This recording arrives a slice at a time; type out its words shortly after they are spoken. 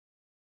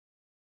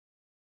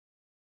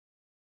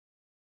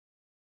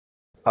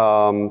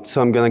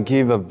So I'm going to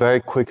give a very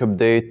quick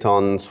update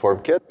on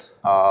SwarmKit.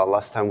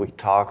 Last time we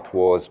talked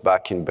was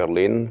back in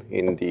Berlin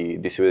in the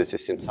Distributed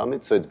Systems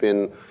Summit. So it's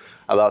been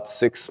about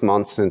 6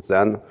 months since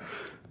then.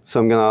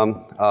 So I'm going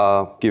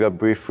to give a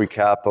brief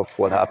recap of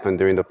what happened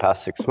during the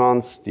past 6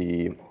 months,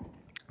 the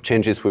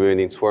changes we made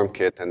in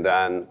SwarmKit, and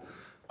then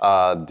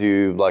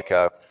do like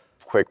a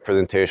quick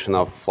presentation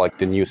of like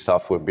the new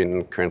stuff we've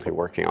been currently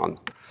working on.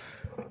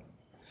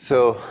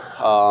 So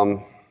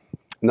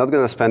not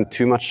going to spend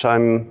too much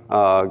time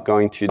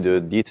going to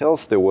the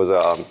details. There was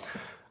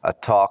a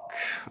talk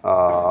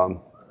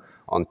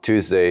on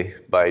Tuesday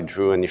by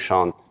Drew and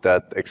Nishant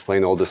that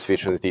explained all the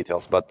switch and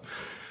details. But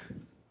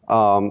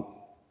to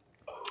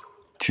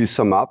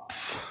sum up,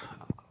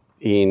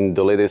 in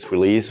the latest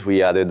release,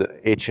 we added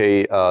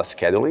HA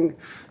scheduling.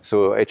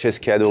 So HA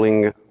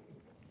scheduling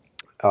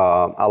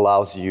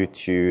allows you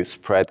to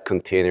spread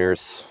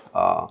containers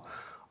of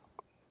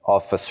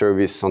a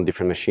service on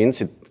different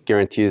machines. It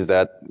guarantees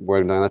that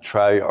we're going to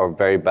try our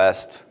very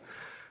best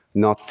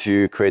not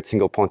to create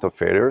single point of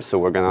failure. So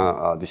we're going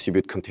to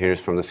distribute containers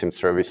from the same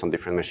service on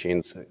different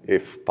machines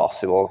if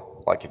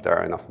possible, like if there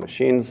are enough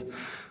machines.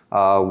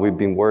 We've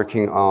been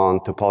working on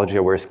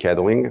topology-aware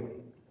scheduling.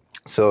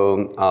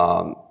 So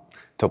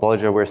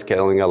topology-aware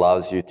scheduling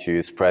allows you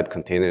to spread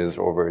containers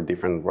over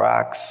different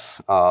racks,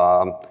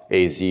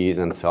 AZs,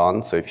 and so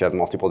on. So if you have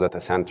multiple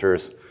data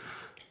centers,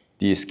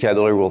 the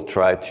scheduler will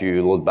try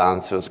to load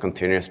balance those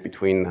containers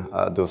between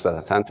those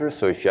data centers.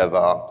 So if you have,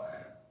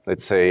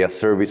 let's say, a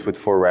service with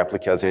 4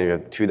 replicas and you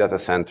have 2 data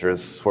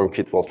centers,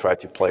 SwarmKit will try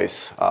to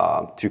place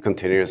 2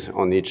 containers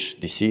on each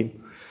DC.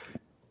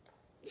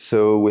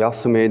 So we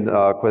also made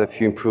quite a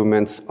few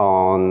improvements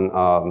on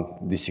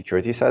the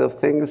security side of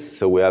things.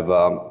 So we have,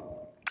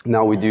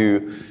 now we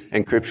do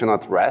encryption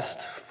at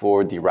rest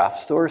for the RAF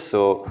store.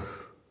 So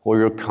all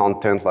your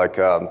content like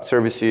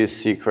services,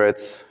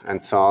 secrets,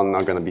 and so on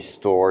are going to be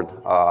stored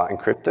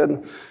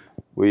encrypted.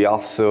 We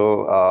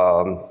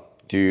also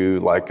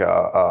do like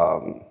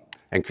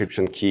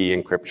encryption key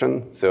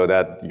encryption so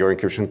that your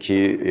encryption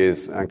key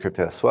is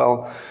encrypted as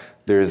well.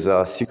 There's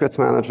secrets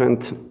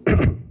management,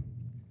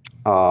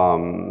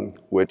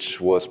 which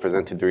was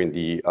presented during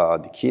the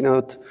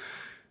keynote.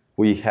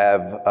 We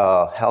have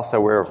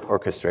health-aware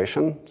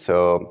orchestration.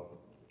 So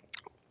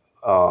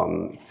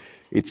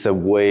it's a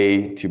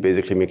way to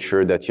basically make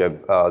sure that you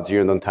have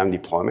zero downtime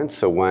deployment.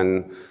 So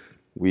when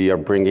we are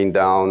bringing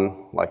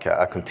down like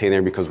a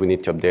container because we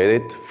need to update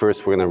it,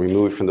 first we're going to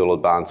remove it from the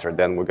load balancer.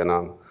 Then we're going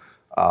to,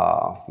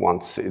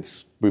 once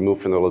it's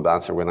removed from the load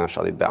balancer, we're going to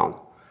shut it down.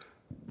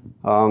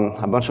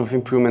 A bunch of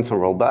improvements on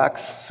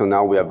rollbacks. So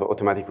now we have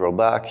automatic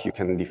rollback. You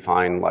can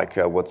define like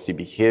what's the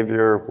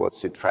behavior,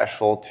 what's the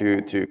threshold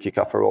to kick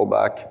off a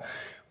rollback.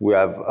 We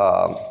have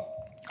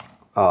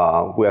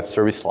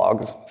service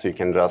logs, so you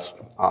can just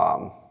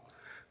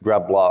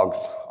grab logs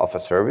of a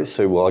service.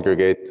 So it will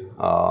aggregate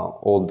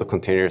all the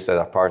containers that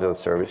are part of the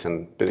service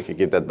and basically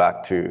give that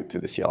back to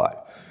the CLI.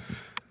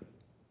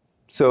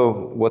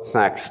 So what's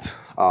next?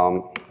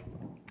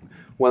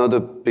 One of the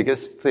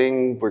biggest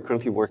things we're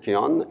currently working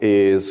on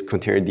is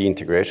container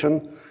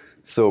integration.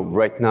 So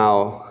right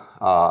now,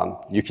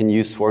 you can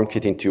use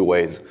SwarmKit in 2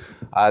 ways.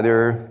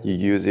 Either you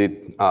use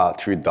it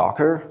through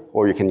Docker,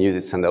 or you can use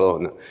it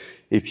standalone.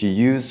 If you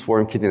use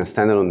SwarmKit in a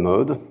standalone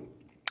mode,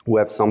 we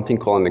have something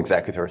called an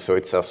executor. So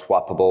it's a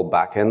swappable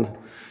backend.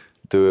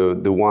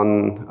 The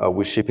one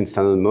we ship in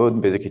standalone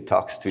mode basically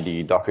talks to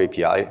the Docker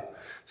API,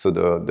 so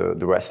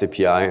the REST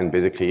API, and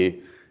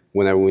basically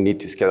whenever we need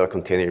to schedule a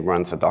container, it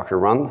runs a Docker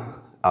run.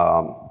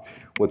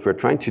 What we're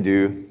trying to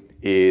do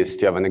is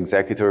to have an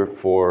executor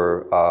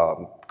for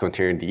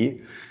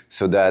containerd,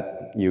 so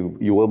that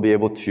you will be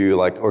able to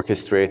like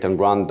orchestrate and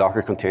run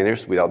Docker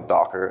containers without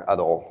Docker at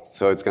all.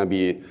 So it's going to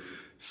be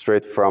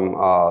straight from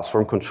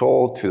Swarm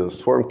control to the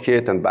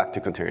SwarmKit and back to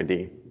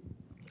containerd.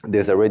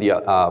 There's already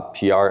a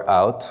PR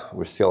out.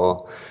 We're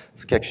still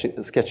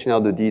sketching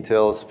out the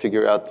details,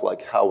 figure out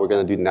like how we're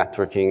going to do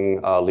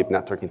networking, lib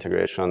network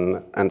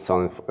integration, and so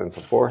on and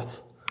so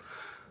forth.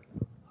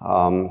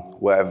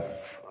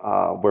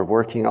 We're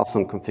working also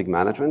on config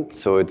management.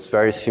 So it's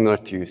very similar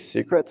to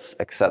secrets,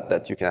 except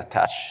that you can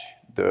attach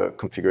the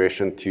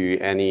configuration to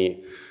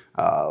any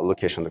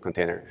location of the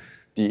container.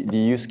 The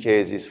use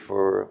case is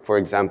for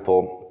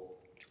example,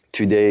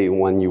 today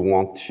when you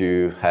want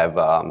to have,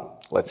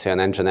 let's say, an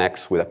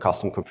Nginx with a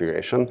custom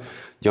configuration,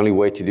 the only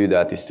way to do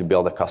that is to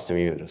build a custom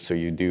image. So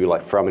you do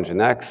like from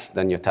Nginx,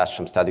 then you attach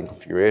some static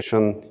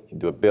configuration, you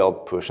do a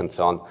build, push, and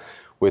so on.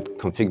 With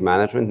config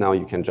management, now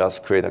you can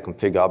just create a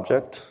config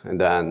object, and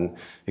then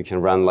you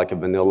can run like a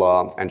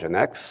vanilla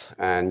Nginx,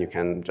 and you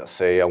can just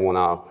say, I want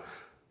to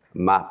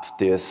map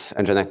this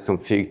Nginx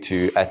config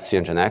to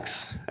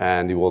 /Nginx,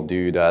 and it will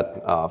do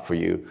that for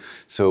you.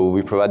 So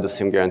we provide the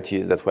same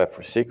guarantees that we have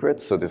for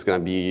secrets. So there's going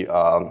to be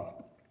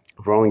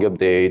rolling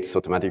updates,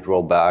 automatic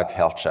rollback,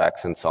 health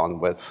checks, and so on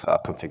with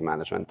config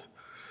management.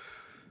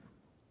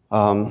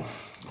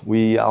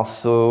 We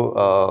also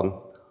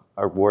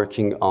are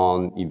working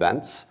on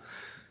events.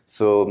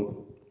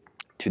 So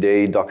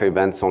Today, Docker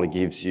events only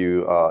gives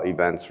you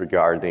events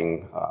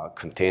regarding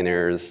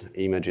containers,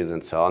 images,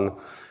 and so on.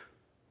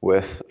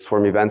 With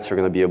Swarm events, you're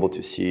going to be able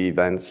to see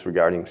events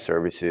regarding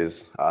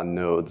services,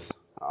 nodes,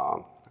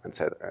 et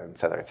cetera, et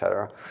cetera, et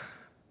cetera.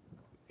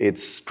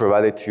 It's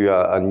provided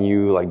to a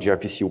new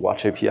gRPC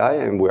Watch API,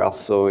 and we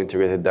also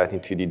integrated that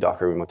into the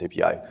Docker Remote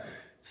API.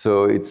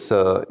 So it's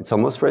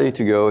almost ready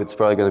to go. It's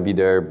probably going to be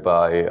there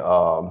by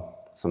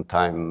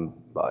sometime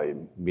by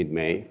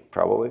mid-May,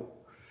 probably.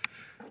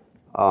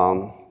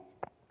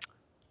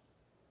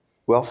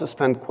 We also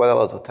spent quite a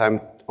lot of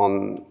time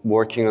on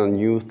working on a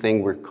new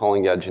thing we're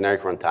calling a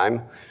generic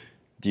runtime.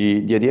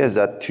 The idea is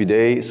that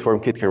today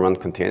SwarmKit can run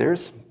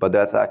containers, but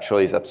that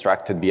actually is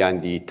abstracted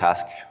behind the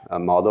task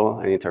model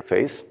and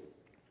interface.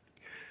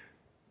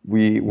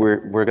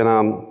 We're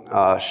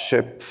gonna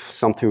ship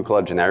something we call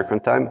a generic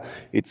runtime.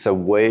 It's a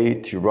way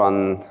to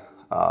run,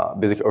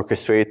 basically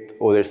orchestrate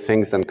other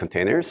things than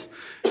containers,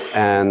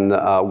 and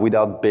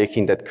without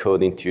baking that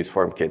code into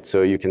SwarmKit.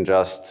 So you can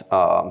just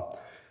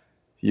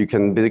you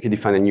can basically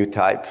define a new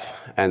type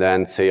and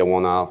then say I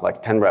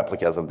want 10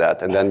 replicas of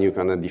that, and then you're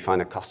gonna define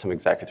a custom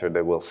executor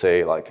that will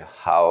say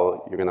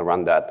how you're gonna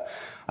run that.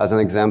 As an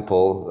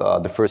example,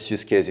 the first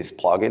use case is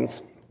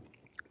plugins.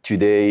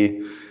 Today,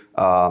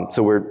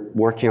 so we're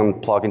working on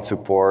plugin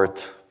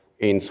support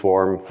in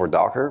Swarm for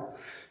Docker.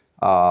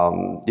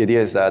 The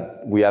idea is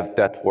that we have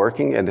that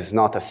working, and there's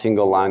not a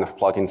single line of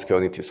plugins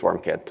going into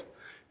SwarmKit.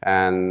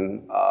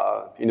 And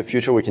in the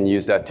future, we can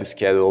use that to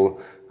schedule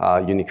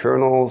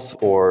unikernels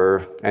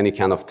or any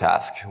kind of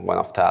task,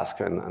 one-off task,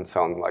 and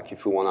so on. Like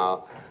if we want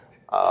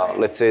to,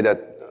 let's say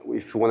that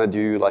if we want to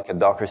do a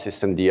Docker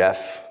system DF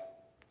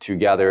to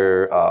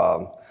gather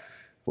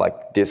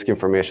disk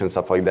information,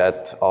 stuff like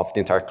that, of the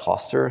entire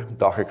cluster,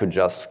 Docker could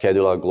just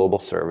schedule a global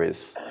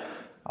service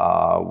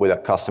with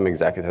a custom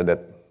executor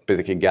that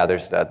basically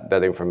gathers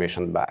that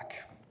information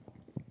back.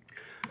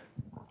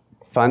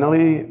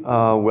 Finally,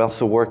 we're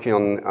also working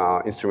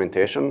on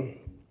instrumentation.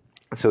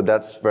 So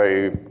that's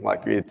very,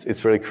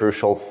 it's really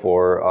crucial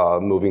for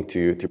moving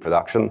to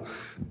production.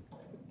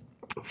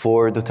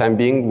 For the time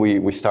being,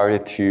 we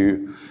started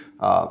to,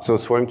 so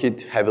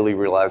SwarmKit heavily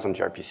relies on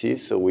gRPC,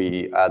 so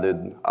we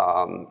added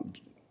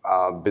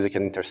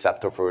basically an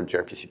interceptor for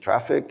gRPC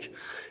traffic,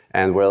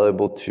 and we're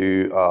able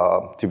to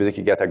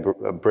basically get a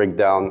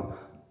breakdown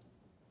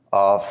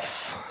of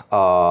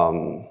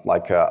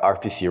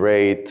RPC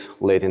rate,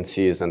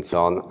 latencies, and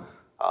so on.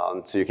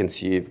 So you can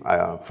see,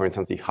 for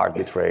instance, the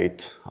heartbeat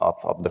rate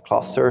of the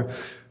cluster.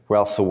 We're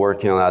also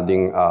working on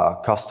adding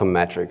custom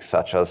metrics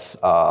such as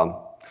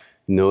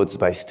nodes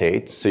by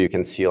state. So you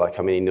can see how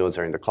many nodes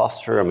are in the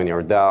cluster, how many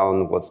are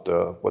down, what's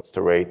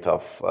the rate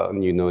of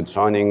new nodes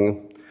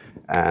joining,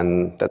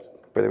 and that's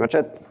pretty much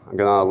it. I'm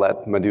gonna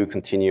let Madhu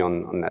continue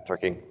on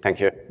networking. Thank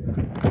you.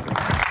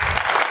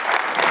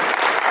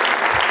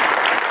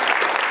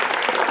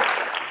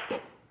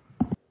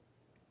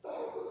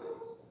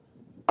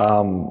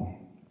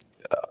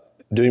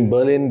 During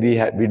Berlin,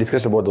 we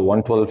discussed about the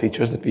 112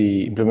 features that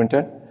we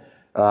implemented.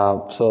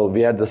 So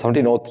we had the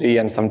 1703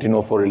 and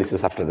 1704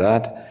 releases after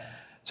that.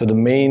 So the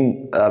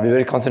main, we're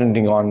very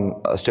concentrating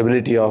on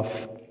stability of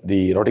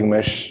the routing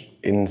mesh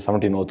in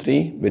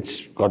 1703,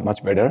 which got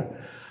much better.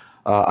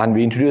 And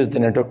we introduced the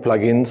network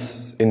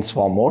plugins in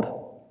Swarm mode,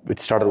 which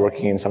started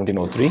working in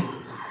 1703.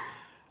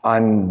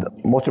 And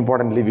most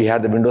importantly, we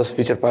had the Windows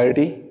feature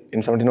parity.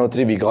 In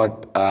 1703, we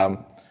got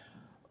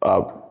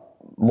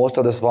most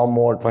of the Swarm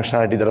mode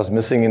functionality that was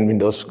missing in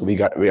Windows,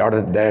 we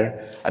added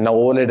there. And now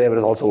overlay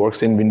drivers also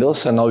works in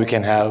Windows, and now we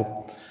can have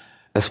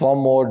a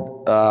Swarm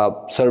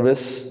mode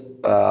service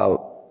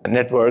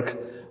network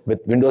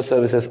with Windows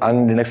services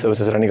and Linux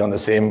services running on the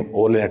same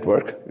overlay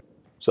network.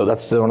 So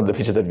that's one of the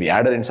features that we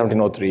added in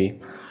 1703.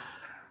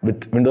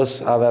 With Windows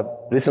have a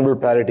reasonable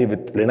parity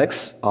with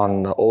Linux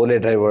on overlay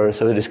driver,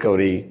 service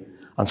discovery,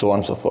 and so on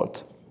and so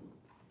forth.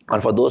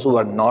 And for those who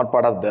are not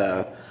part of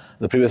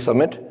the previous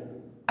summit,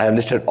 I have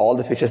listed all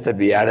the features that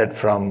we added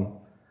from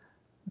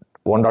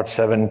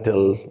 1.7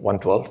 till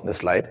 112 in the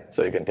slide,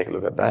 so you can take a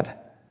look at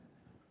that.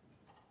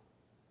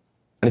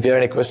 And if you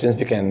have any questions,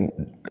 we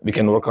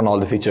can work on all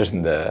the features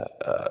in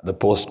the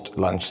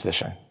post-lunch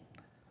session.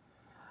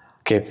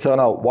 Okay, so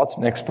now what's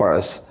next for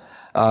us?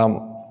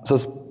 So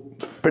it's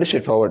pretty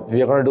straightforward.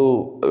 We're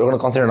going to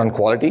concentrate on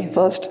quality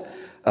first.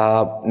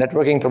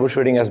 Networking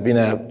troubleshooting has been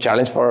a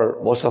challenge for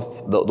most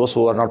of those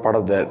who are not part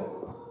of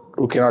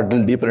who cannot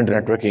drill deeper into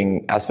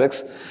networking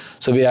aspects.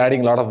 So we are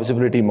adding a lot of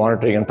visibility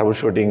monitoring and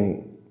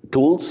troubleshooting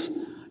tools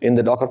in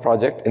the Docker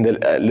project, in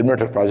the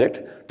Illuminator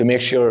project, to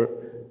make sure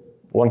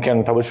one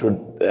can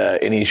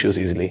troubleshoot any issues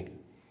easily.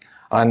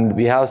 And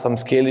we have some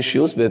scale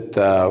issues with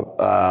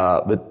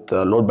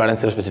load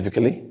balancer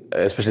specifically,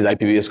 especially the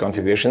IPVS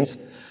configurations.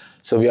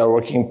 So we are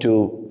working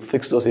to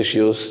fix those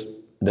issues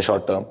in the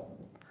short term.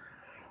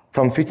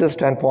 From feature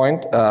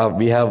standpoint,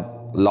 we have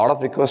a lot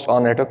of requests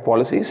on network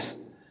policies.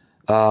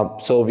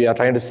 So we are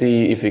trying to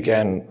see if we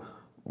can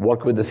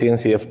work with the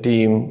CNCF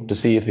team to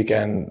see if we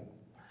can,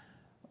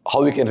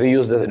 how we can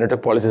reuse the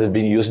network policies that are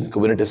being used in the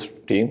Kubernetes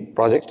team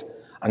project,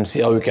 and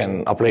see how we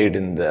can apply it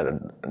in the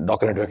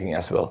Docker networking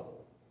as well.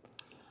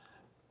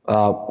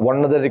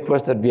 One other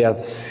request that we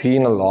have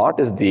seen a lot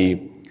is the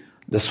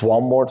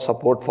swarm mode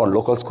support for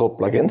local scope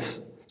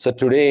plugins. So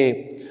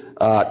today,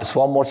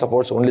 swarm mode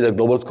supports only the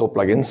global scope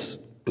plugins,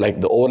 like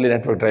the overlay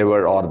network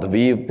driver or the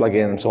Weave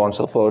plugin and so on and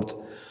so forth,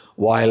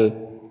 while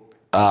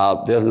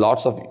there are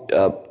lots of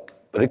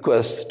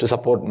requests to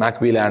support MAC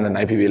VLAN and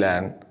IP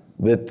VLAN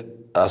with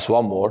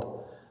swarm mode.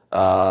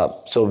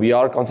 So we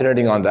are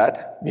concentrating on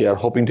that. We are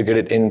hoping to get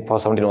it in for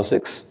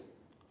 1706,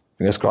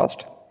 fingers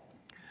crossed.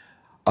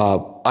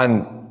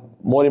 And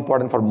more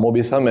important for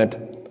Moby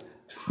Summit,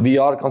 we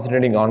are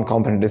concentrating on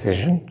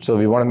componentization. So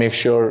we want to make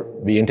sure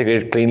we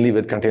integrate it cleanly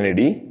with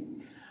Containerd.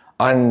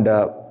 And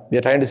we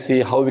are trying to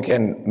see how we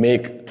can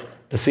make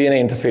the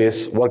CNI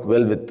interface work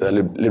well with the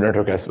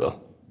libnetwork as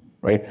well,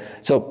 right?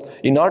 So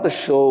in order to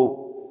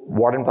show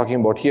what I'm talking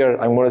about here,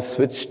 I'm going to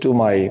switch to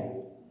my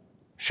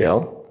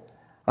shell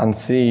and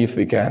see if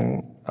we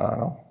can,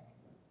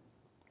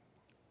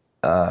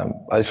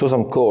 I'll show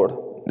some code.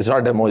 It's not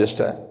a demo, just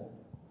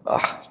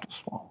it's too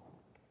small.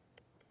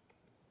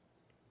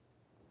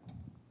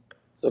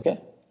 It's okay?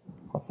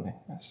 Hopefully,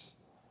 yes.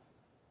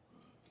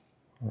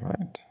 All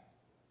right.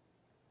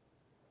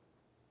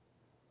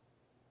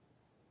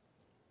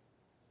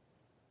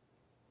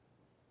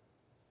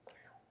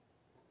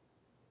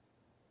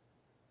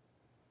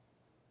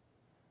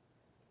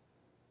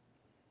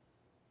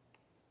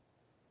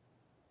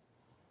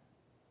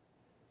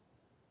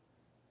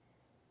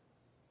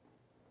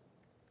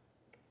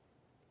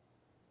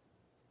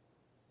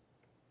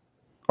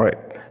 All right,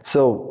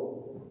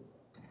 so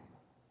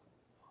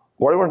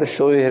what I want to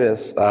show you here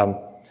is,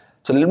 so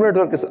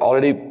libnetwork is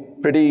already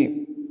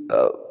pretty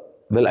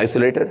well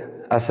isolated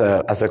as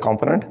a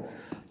component,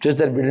 just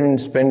that we didn't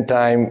spend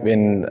time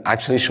in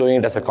actually showing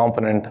it as a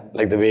component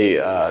like the way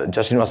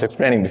Justin was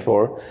explaining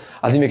before.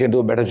 I think we can do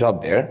a better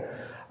job there.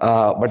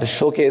 But to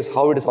showcase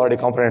how it is already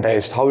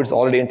componentized, how it's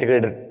already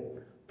integrated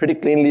pretty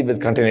cleanly with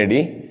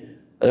Containerd,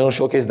 I'm going to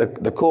showcase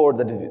the code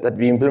that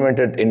we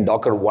implemented in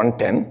Docker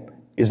 110.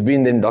 It's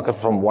been in Docker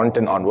from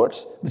 110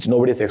 onwards, which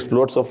nobody has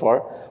explored so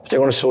far, which I'm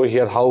going to show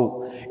here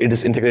how it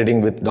is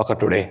integrating with Docker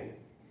today.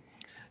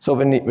 So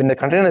when you do a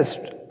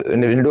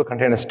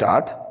container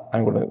start,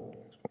 I'm going to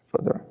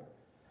further.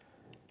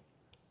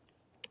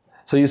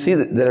 So you see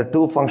that there are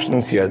two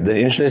functions here, the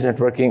initialize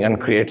networking and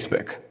create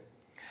spec.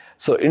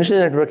 So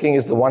initialize networking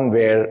is the one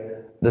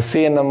where the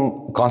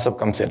CNM concept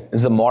comes in.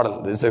 It's the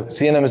model.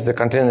 CNM is the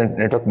container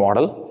network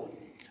model,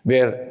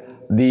 where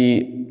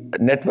the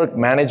network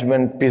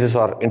management pieces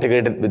are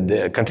integrated with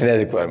the container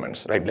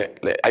requirements, right?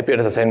 Like IP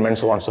address assignment,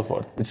 so on and so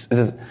forth. This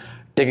is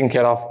taken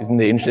care of in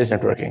the initialize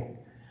networking.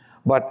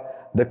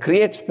 But the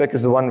create spec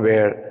is the one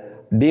where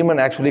daemon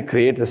actually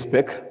creates a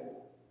spec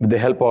with the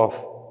help of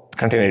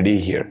Containerd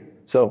here.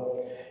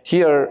 So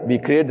here we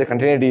create the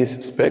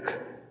Containerd spec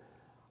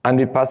and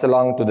we pass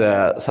along to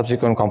the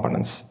subsequent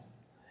components.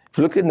 If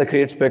you look in the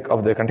create spec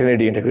of the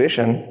Containerd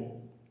integration,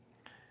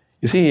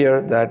 you see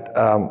here that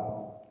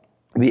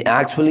we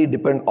actually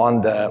depend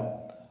on the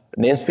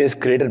namespace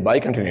created by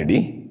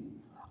Containerd,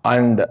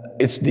 and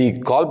it's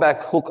the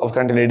callback hook of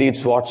Containerd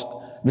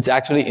which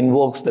actually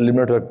invokes the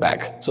libnetwork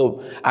back.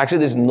 So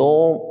actually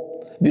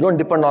we don't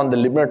depend on the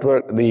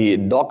libnetwork, the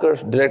Docker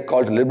direct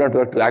call to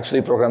libnetwork to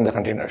actually program the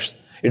containers.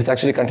 It's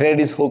actually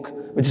Containerd's hook,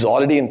 which is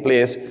already in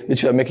place,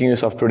 which we are making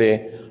use of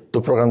today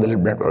to program the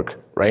libnetwork,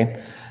 right?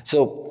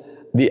 So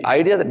the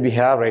idea that we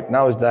have right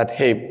now is that,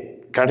 hey,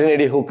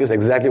 Containerd hook is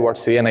exactly what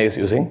CNI is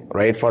using,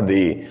 right, for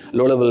the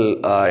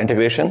low-level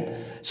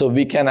integration. So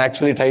we can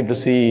actually try to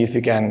see if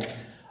we can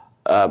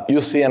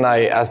use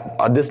CNI as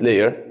at this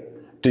layer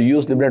to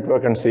use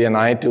libnetwork and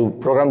CNI to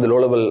program the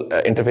low-level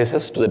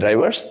interfaces to the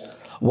drivers,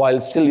 while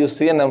still use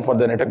CNM for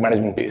the network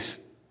management piece.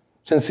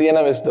 Since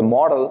CNM is the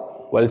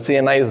model, while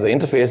CNI is the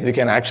interface, we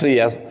can actually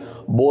have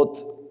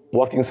both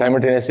working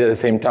simultaneously at the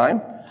same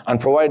time and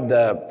provide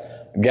the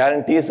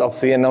guarantees of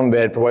CNM,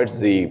 where it provides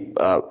the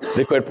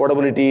required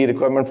portability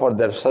requirement for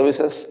their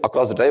services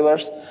across the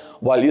drivers,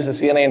 while use the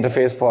CNI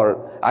interface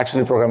for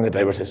actually programming the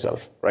drivers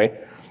itself, right?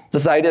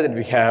 That's the idea that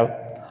we have.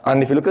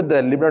 And if you look at the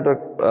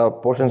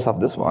libnetwork portions of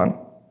this one,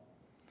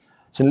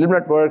 so in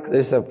libnetwork,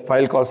 there's a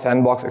file called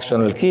sandbox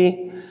external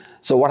key.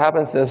 So what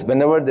happens is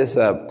whenever this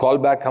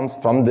callback comes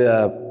from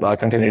the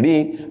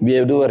Containerd,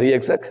 we do a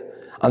reexec,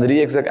 and the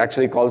reexec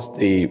actually calls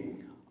the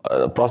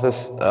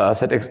process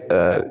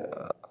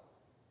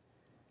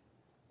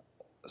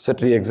set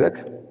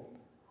reexec,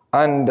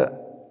 and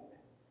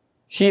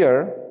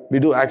here we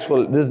do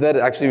this is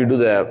where actually we do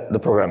the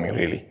programming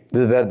really.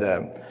 This is where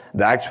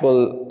the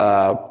actual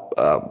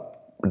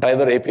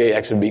driver API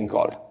actually being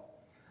called.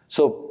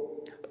 So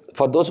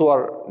for those who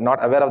are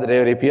not aware of the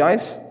driver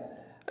APIs,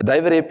 the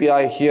driver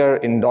API here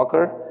in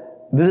Docker,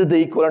 this is the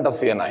equivalent of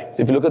CNI.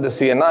 So if you look at the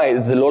CNI,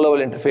 it's the low-level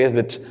interface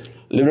which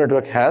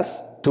libnetwork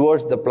has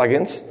towards the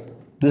plugins.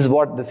 This is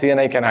what the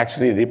CNI can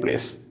actually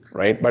replace,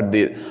 right? But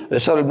the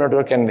rest of the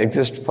network can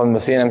exist from the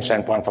CNM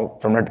standpoint,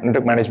 from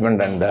network management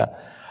and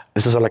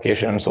resource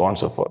allocation and so on and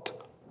so forth.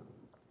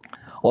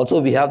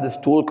 Also, we have this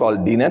tool called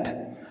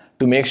DNet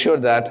to make sure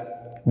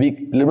that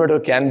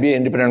Limiter can be an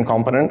independent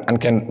component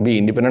and can be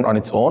independent on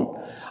its own.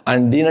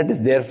 And DNet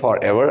is there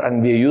forever,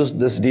 and we use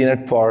this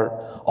DNet for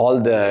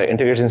all the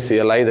integration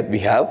CLI that we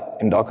have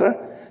in Docker.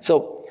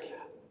 So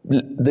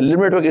the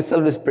limit network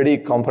itself is pretty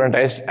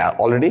componentized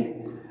already,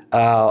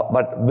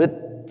 but with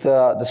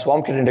the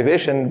SwarmKit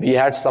integration, we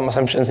had some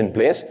assumptions in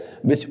place,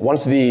 which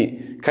once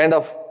we kind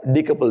of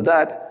decouple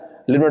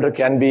that, limiter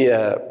can be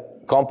a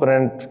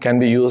component, can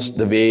be used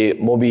the way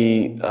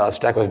Moby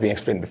stack was being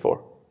explained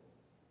before.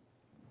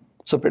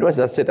 So pretty much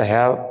that's it I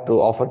have to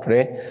offer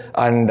today.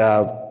 And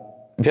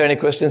if you have any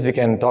questions, we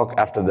can talk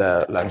after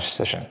the lunch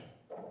session.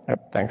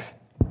 Yep, thanks.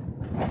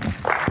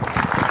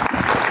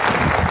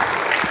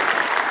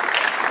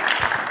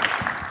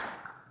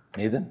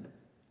 Nathan?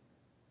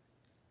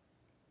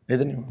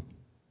 Nathan, you?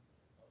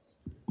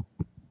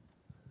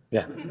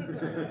 Yeah.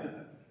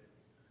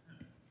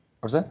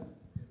 What's that?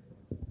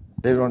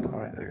 They don't. All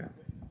right, there you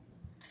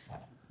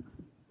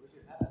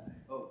go.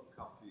 Oh,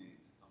 coffee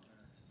is coming.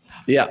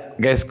 Yeah,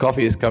 guys,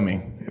 coffee is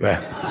coming.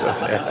 Yeah. So,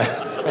 yeah.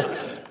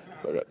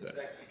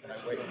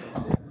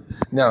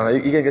 No,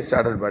 you can get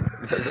started, but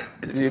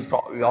we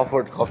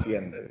offered coffee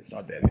and it's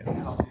not there yet.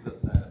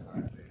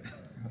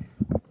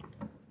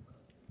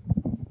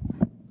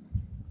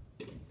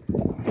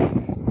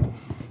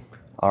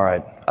 All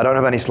right, I don't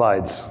have any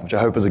slides, which I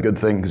hope is a good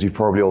thing because you've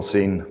probably all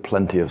seen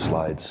plenty of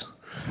slides.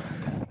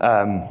 So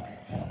I'm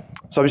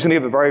just going to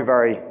give a very,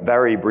 very,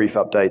 very brief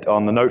update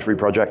on the Notary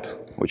project,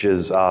 which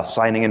is our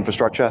signing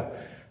infrastructure.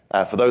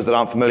 For those that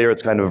aren't familiar,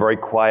 it's kind of a very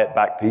quiet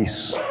back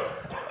piece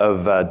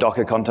of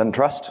Docker Content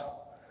Trust.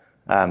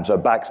 So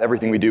it backs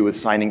everything we do with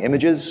signing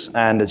images.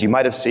 And as you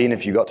might have seen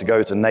if you got to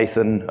go to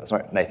Diogo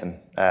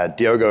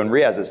and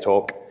Riaz's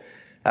talk,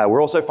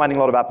 we're also finding a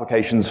lot of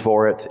applications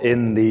for it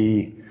in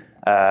the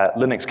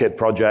Linux Kit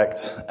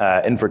project,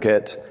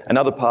 InfraKit, and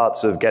other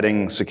parts of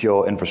getting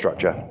secure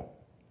infrastructure.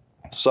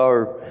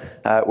 So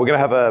we're going to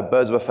have a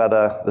birds of a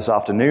feather this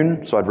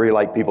afternoon, so I'd really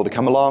like people to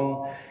come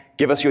along,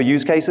 give us your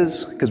use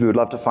cases, because we would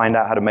love to find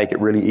out how to make it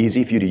really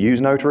easy for you to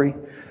use Notary.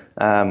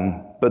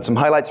 But some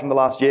highlights from the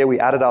last year, we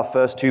added our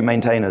first 2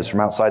 maintainers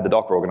from outside the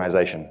Docker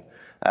organization.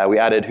 We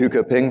added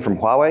Hugo Ping from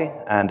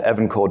Huawei and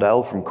Evan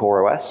Cordell from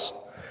CoreOS.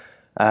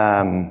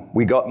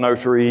 We got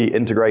Notary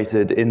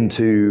integrated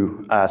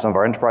into some of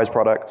our enterprise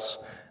products,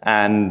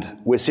 and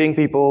we're seeing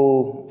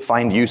people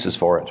find uses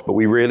for it, but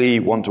we really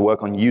want to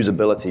work on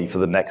usability for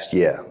the next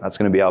year. That's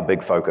going to be our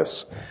big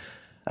focus.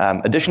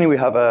 Additionally, we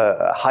have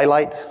a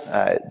highlight.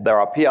 There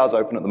are PRs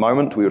open at the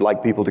moment. We would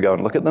like people to go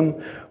and look at them.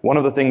 One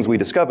of the things we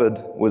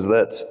discovered was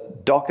that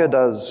Docker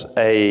does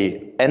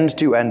a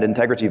end-to-end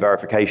integrity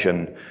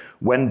verification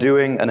when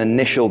doing an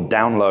initial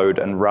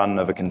download and run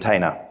of a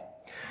container.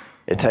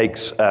 It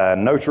takes a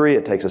Notary,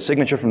 it takes a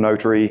signature from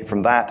Notary.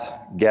 From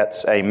that,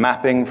 gets a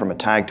mapping from a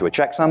tag to a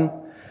checksum.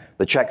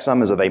 The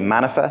checksum is of a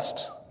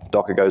manifest.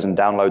 Docker goes and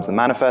downloads the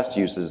manifest,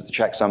 uses the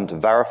checksum to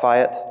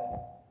verify it.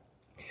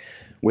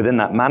 Within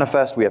that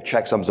manifest, we have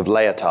checksums of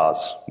layer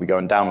tars. We go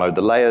and download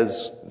the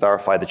layers,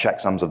 verify the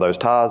checksums of those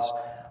tars.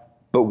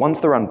 But once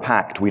they're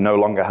unpacked, we no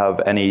longer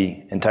have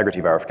any integrity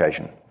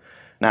verification.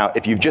 Now,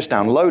 if you've just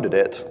downloaded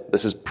it,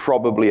 this is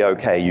probably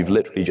okay. You've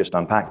literally just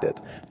unpacked it.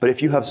 But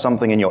if you have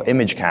something in your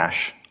image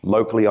cache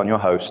locally on your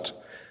host,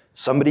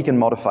 somebody can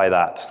modify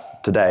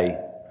that today,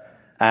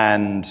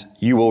 and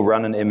you will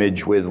run an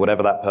image with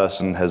whatever that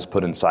person has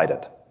put inside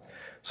it.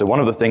 So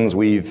one of the things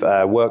we've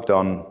worked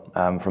on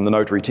from the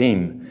Notary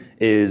team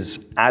is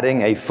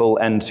adding a full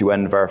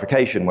end-to-end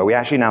verification where we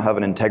actually now have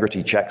an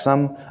integrity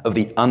checksum of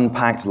the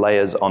unpacked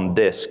layers on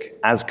disk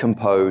as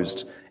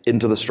composed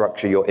into the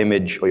structure your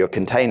image or your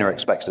container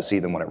expects to see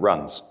them when it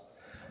runs.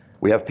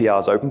 We have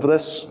PRs open for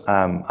this.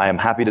 I am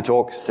happy to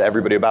talk to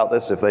everybody about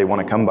this if they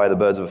want to come by the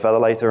birds of a feather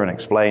later and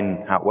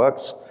explain how it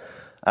works.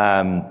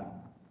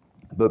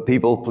 But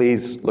people,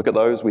 please look at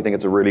those. We think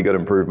it's a really good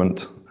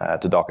improvement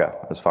to Docker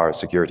as far as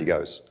security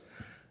goes.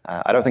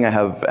 I don't think I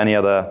have any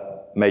other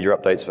major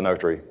updates for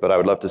Notary, but I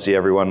would love to see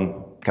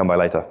everyone come by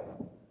later.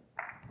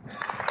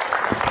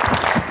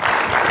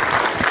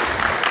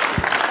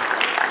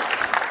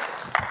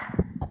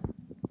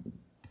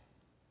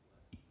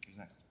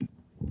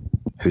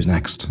 Who's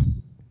next?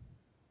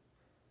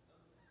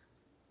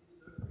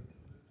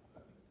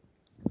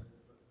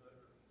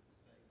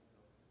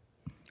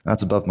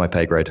 That's above my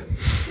pay grade.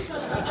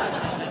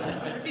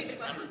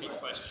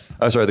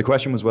 Oh, sorry, the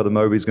question was whether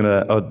Notary is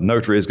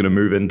going to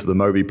move into the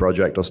Moby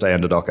project or stay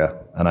under Docker.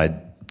 And I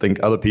think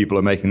other people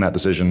are making that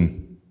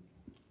decision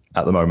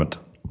at the moment.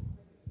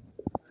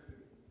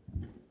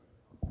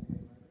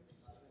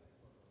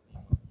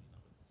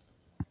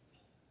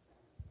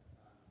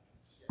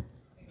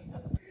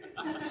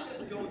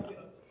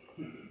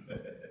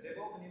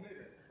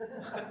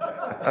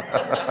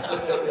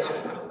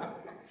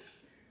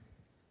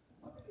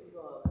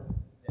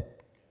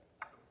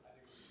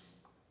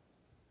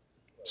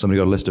 Somebody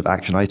got a list of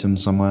action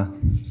items somewhere?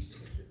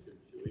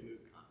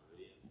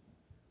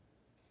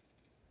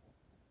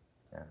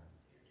 Yeah.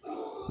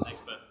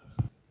 Next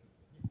person.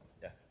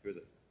 Yeah, who is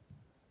it?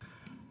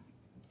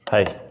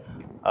 Hi,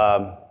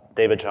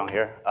 David Chung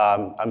here.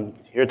 I'm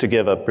here to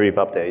give a brief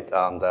update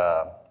on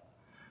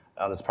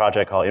this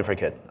project called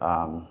InfraKit.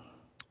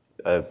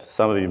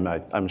 Some of you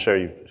might, I'm sure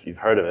you've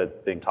heard of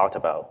it being talked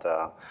about.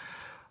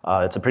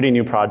 It's a pretty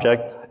new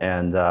project,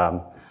 and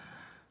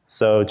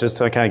so just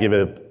to kind of give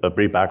it a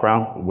brief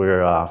background,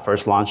 we're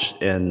first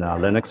launched in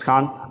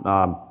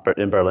LinuxCon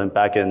in Berlin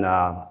back in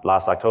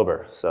last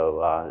October.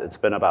 So it's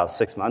been about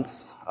 6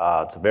 months.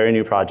 It's a very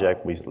new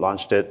project. We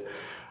launched it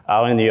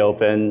out in the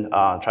open,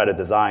 try to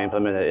design,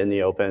 implement it in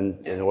the open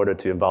in order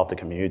to involve the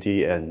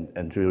community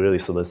and to really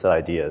solicit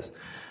ideas.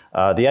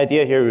 The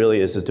idea here really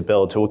is just to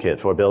build a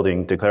toolkit for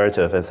building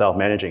declarative and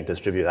self-managing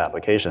distributed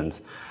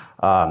applications.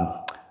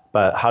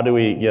 But how do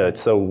we,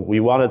 so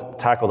we want to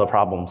tackle the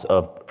problems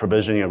of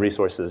provisioning of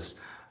resources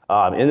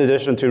in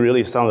addition to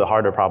really some of the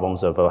harder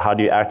problems of how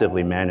do you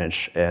actively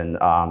manage and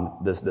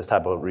this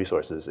type of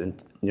resources,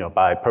 and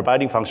by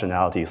providing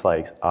functionalities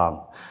like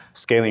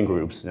scaling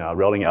groups,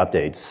 rolling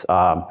updates,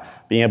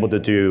 being able to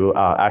do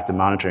active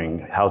monitoring,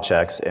 health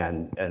checks,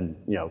 and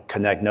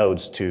connect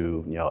nodes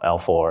to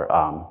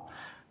L4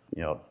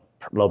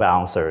 load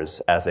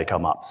balancers as they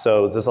come up.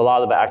 So there's a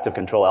lot of active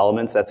control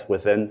elements that's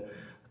within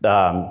the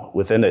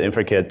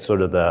InfraKit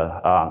sort of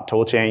the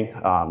tool chain.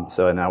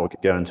 So now we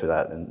could go into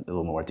that in a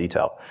little more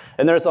detail.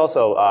 And there's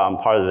also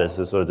part of this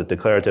is sort of the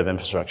declarative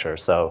infrastructure.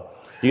 So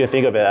you can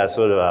think of it as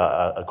sort of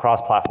a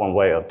cross-platform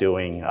way of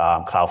doing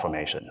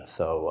CloudFormation.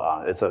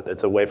 So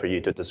it's a way for you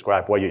to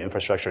describe what your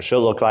infrastructure should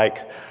look like,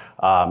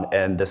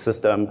 and the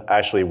system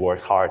actually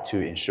works hard to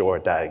ensure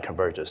that it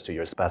converges to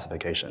your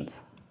specifications.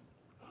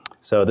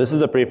 So this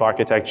is a brief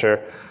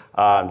architecture.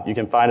 You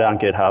can find it on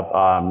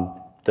GitHub.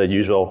 The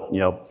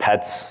usual,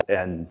 pets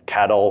and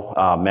cattle,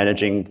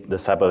 managing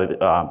this type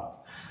of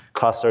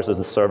clusters as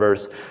the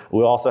servers.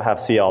 We also have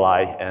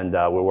CLI, and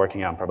we're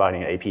working on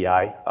providing an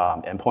API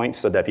endpoint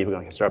so that people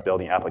can start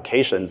building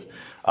applications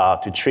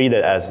to treat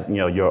it as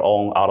your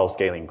own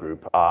auto-scaling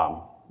group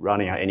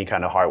running on any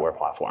kind of hardware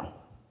platform.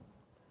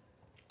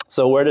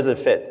 So where does it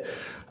fit?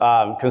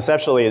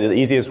 Conceptually, the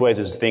easiest way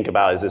to just think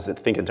about it is to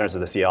think in terms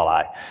of the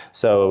CLI.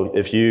 So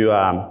if you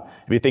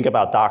think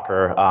about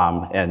Docker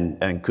and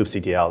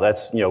kubectl,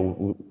 that's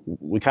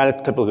we kind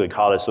of typically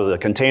call it sort of the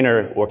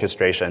container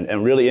orchestration,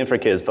 and really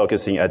InfraKit is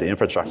focusing at the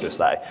infrastructure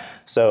side.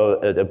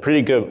 So a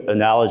pretty good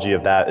analogy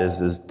of that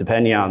is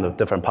depending on the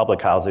different public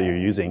clouds that you're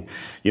using,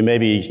 you may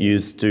be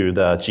used to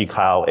the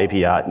G-Cloud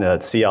API, the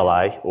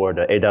CLI, or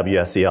the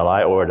AWS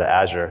CLI, or the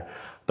Azure.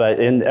 But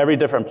in every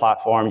different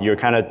platform, you're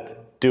kind of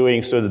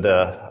doing sort of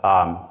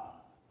the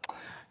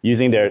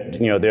using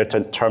their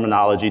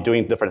terminology,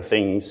 doing different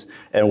things.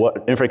 And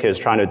what InfraKit is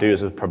trying to do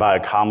is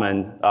provide a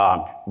common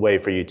way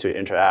for you to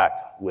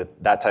interact with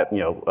that type,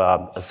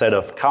 a set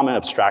of common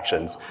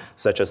abstractions,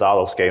 such as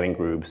auto-scaling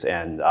groups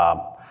and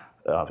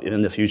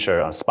in the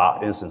future,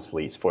 Spot instance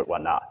fleets for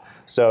whatnot.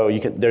 So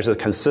there's a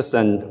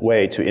consistent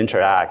way to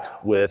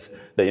interact with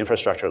the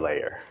infrastructure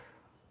layer.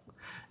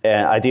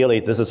 And ideally,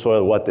 this is sort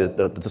of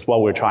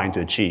what we're trying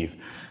to achieve.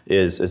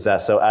 Is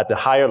that so at the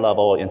higher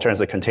level, in terms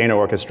of container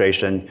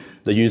orchestration,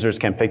 the users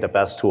can pick the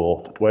best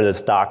tool, whether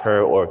it's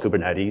Docker or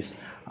Kubernetes.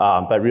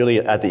 But really,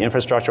 at the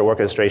infrastructure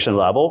orchestration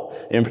level,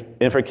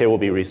 InfraKit will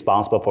be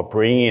responsible for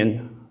bringing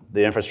in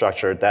the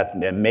infrastructure that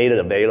made it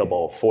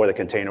available for the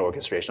container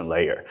orchestration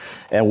layer.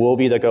 And we'll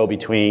be the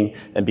go-between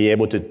and be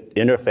able to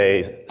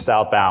interface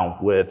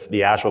southbound with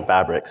the actual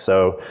fabric.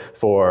 So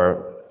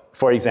for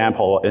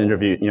example,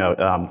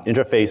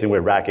 interfacing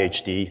with Rack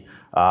HD,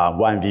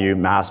 OneView,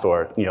 Mast,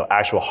 or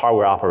actual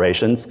hardware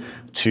operations,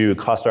 to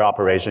cluster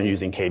operation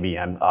using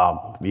KVM,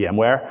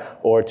 VMware,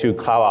 or to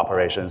cloud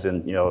operations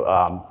in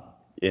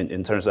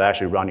terms of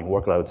actually running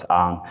workloads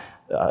on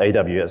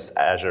AWS,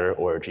 Azure,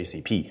 or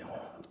GCP.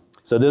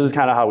 So this is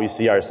kind of how we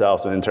see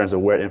ourselves in terms of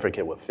where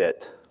InfraKit would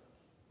fit.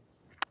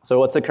 So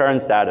what's the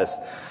current status?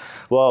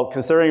 Well,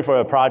 considering for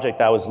a project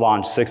that was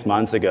launched 6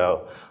 months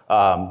ago,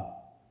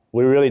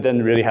 we really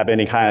didn't have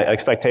any kind of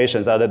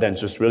expectations other than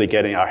just really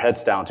getting our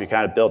heads down to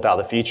kind of build out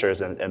the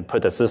features and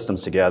put the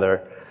systems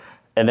together.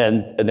 And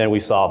then we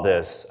saw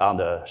this on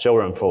the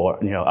showroom floor,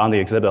 on the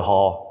exhibit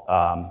hall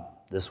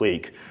this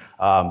week.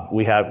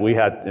 We had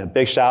a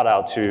big shout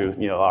out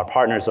to our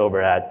partners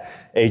over at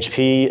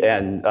HP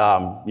and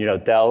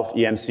Dell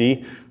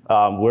EMC.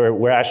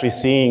 We're actually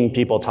seeing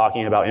people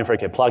talking about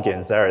InfraKit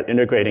plugins that are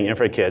integrating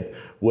InfraKit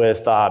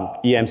with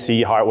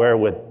EMC hardware,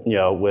 with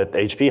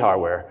HP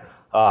hardware.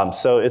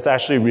 So it's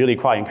actually really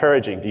quite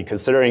encouraging,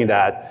 considering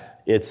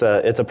that it's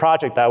a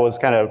project that was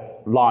kind of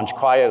launched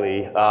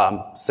quietly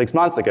 6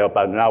 months ago,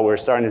 but now we're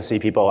starting to see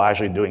people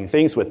actually doing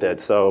things with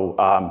it. So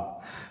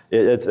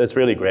it's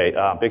really great.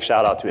 Big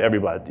shout out to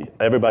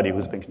everybody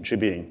who's been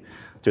contributing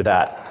to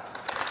that.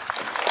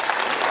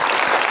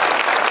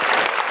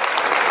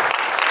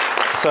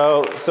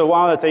 So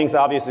one of the things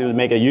obviously to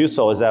make it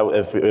useful is that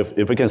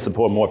if we can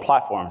support more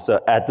platforms.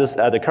 So at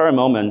the current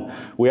moment,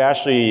 we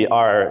actually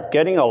are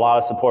getting a lot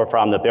of support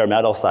from the bare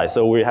metal side.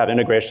 So we have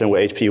integration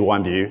with HP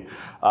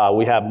OneView.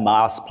 We have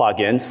MAS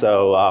plugins,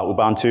 so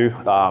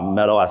Ubuntu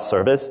Metal as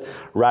Service,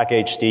 Rack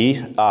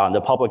HD,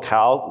 the public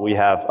cloud. We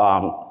have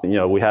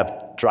we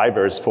have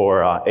drivers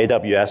for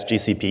AWS,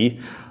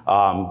 GCP.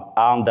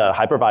 On the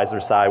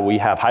hypervisor side, we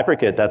have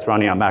HyperKit that's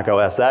running on Mac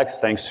OS X,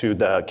 thanks to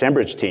the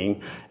Cambridge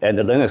team and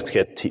the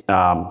LinuxKit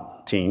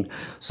team.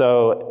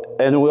 So,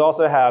 and we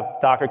also have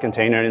Docker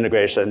container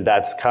integration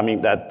that's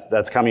coming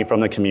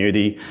from the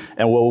community.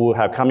 And what we'll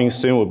have coming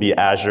soon will be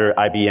Azure,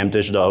 IBM,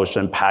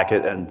 DigitalOcean,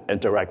 Packet, and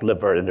direct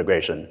libvirt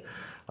integration.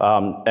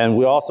 And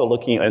we're also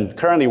looking, and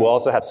currently we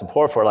also have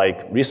support for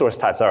like resource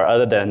types that are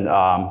other than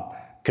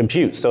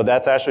compute. So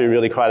that's actually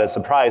really quite a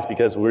surprise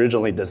because we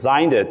originally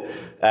designed it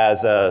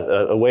as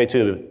a way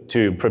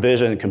to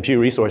provision compute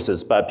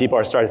resources, but people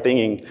are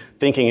starting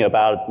thinking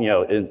about,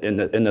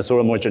 in a sort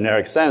of more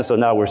generic sense. So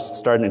now we're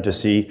starting to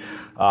see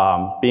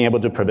being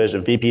able to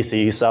provision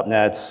VPC,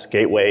 subnets,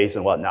 gateways,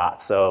 and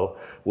whatnot. So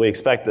we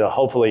expect that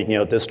hopefully,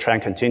 this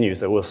trend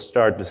continues, that we'll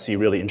start to see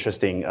really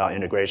interesting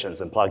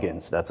integrations and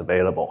plugins that's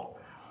available.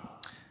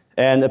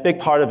 And a big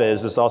part of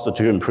it is also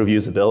to improve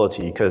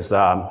usability because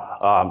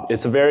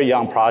it's a very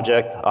young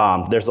project.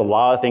 There's a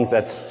lot of things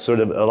that's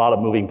sort of a lot of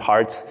moving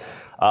parts.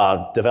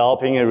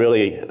 Developing it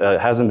really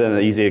hasn't been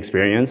an easy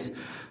experience.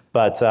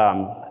 But,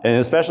 and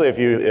especially if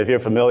you're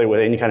familiar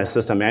with any kind of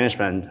system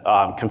management,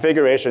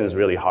 configuration is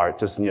really hard.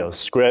 Just,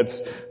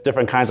 scripts,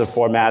 different kinds of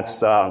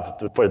formats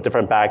for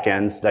different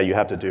backends that you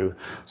have to do.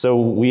 So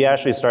we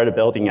actually started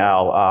building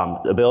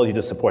out the ability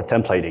to support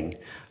templating.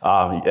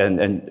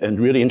 And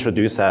really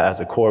introduce that as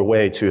a core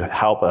way to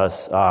help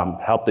us,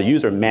 help the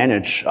user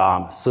manage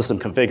system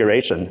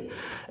configuration.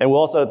 And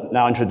we'll also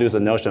now introduce a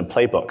notion of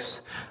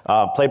playbooks.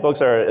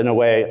 Playbooks are, in a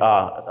way,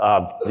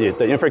 the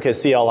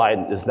InfraKit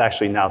CLI is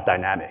actually now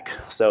dynamic.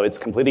 So it's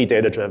completely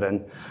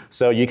data-driven.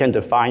 So you can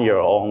define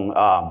your own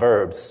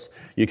verbs.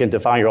 You can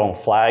define your own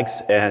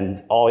flags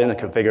and all in a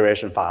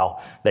configuration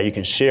file that you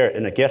can share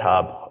in a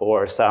GitHub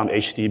or some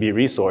HTTP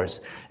resource,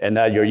 and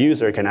that your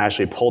user can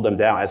actually pull them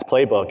down as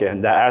playbook,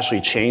 and that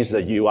actually change the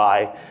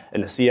UI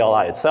and the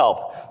CLI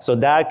itself. So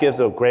that gives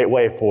a great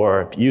way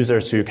for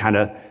users to kind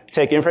of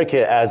take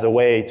InfraKit as a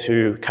way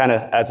to kind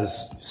of as a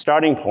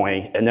starting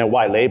point and then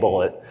white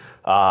label it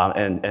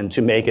and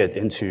to make it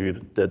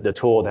into the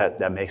tool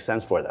that makes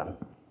sense for them.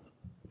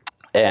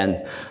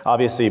 And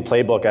obviously,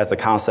 Playbook as a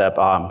concept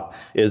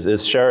is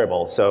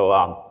shareable.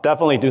 So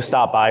definitely do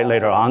stop by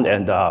later on,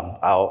 and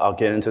I'll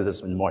get into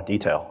this in more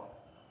detail.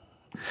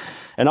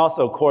 And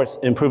also,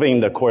 improving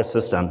the core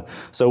system.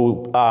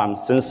 So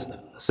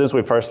since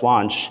we first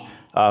launched,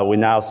 we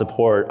now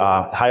support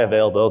high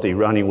availability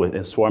running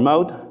in Swarm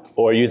mode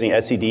or using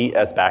etcd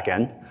as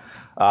backend.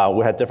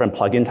 We have different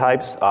plugin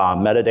types,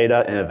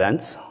 metadata and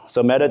events.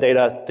 So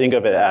metadata, think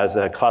of it as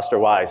a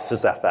cluster-wide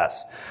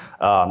sysfs.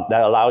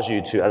 That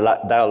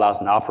allows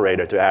an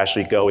operator to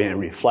actually go in and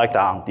reflect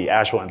on the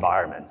actual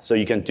environment. So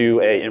you can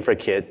do a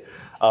InfraKit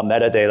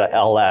metadata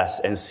LS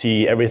and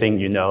see everything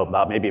you know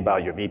maybe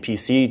about your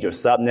VPC, your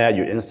subnet,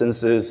 your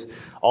instances,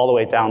 all the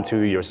way down to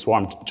your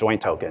Swarm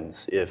joint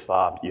tokens if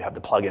you have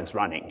the plugins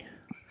running.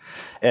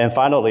 And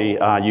finally,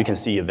 you can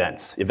see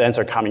events. Events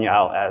are coming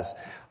out as,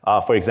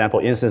 for example,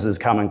 instances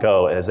come and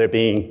go. As they're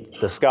being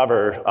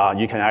discovered,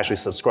 you can actually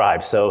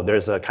subscribe. So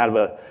there's a kind of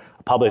a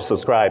publish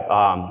subscribe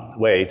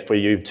way for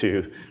you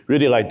to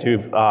really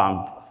do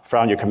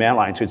from your command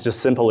line to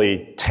just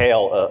simply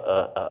tail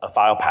a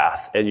file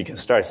path, and you can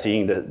start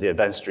seeing the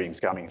event streams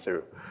coming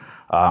through.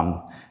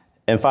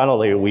 And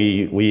finally,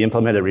 we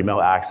implemented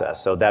remote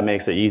access, so that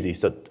makes it easy.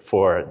 So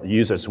for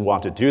users who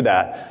want to do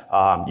that,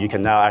 you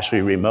can now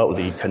actually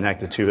remotely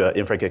connect it to an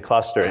InfraKit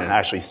cluster and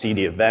actually see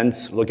the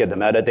events, look at the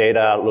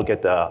metadata, look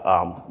at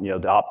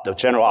the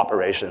general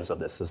operations of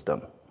the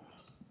system.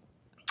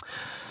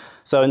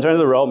 So in terms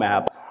of the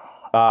roadmap,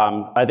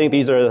 I think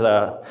these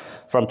are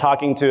from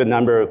talking to a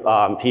number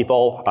of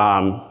people,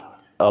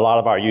 a lot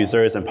of our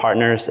users and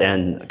partners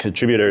and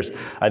contributors,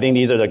 I think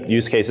these are the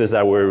use cases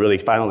that we're really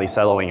finally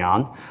settling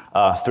on.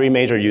 3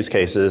 major use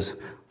cases.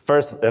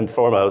 First and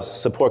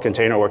foremost, support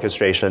container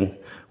orchestration.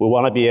 We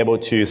want to be able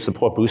to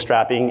support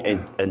bootstrapping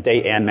and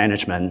day-end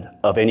management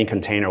of any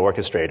container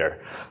orchestrator.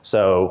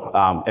 So,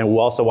 and we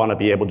also want to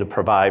be able to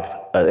provide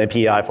an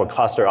API for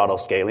cluster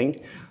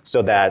auto-scaling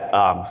so that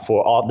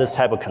for all this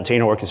type of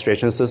container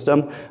orchestration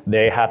system,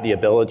 they have the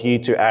ability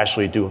to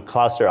actually do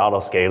cluster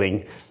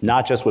auto-scaling,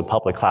 not just with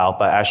public cloud,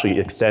 but actually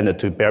extend it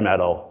to bare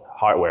metal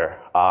hardware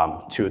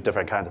to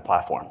different kinds of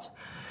platforms.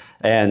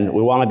 And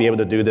we want to be able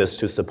to do this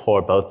to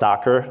support both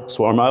Docker,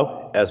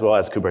 Swarmo, as well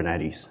as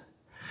Kubernetes.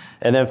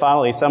 And then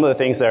finally, some of the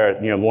things that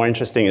are more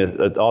interesting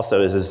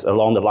also is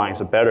along the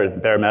lines of better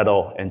bare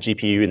metal and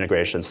GPU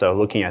integration. So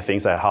looking at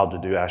things like how to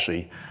do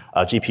actually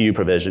GPU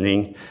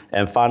provisioning.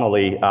 And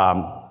finally,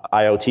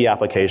 IoT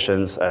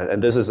applications.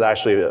 And this is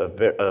actually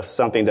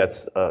something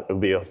that's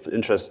would be of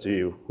interest to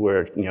you,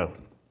 where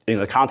in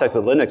the context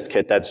of Linux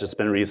Kit that's just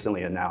been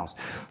recently announced.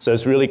 So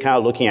it's really kind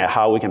of looking at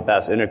how we can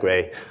best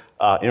integrate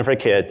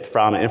InfraKit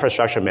from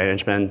infrastructure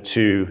management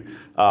to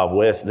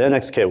with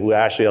Linux Kit, which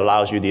actually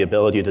allows you the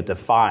ability to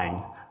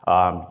define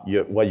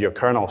what your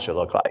kernel should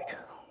look like.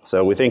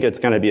 So we think it's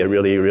going to be a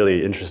really,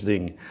 really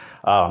interesting,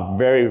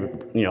 very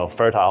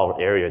fertile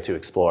area to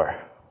explore.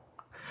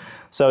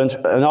 So,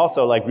 and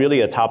also, like,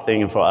 really a top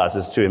thing for us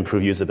is to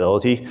improve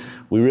usability.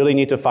 We really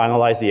need to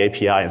finalize the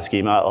API and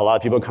schema. A lot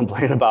of people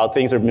complain about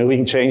things are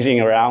moving,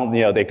 changing around.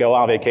 They go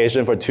on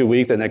vacation for 2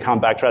 weeks and then come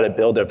back, try to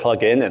build their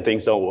plugin, and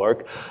things don't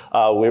work.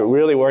 We're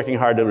really working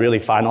hard to really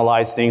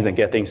finalize things and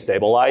get things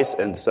stabilized.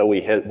 And so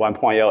we hit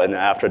 1.0, and then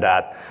after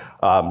that,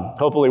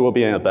 hopefully we'll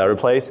be in a better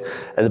place.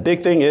 And the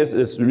big thing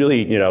is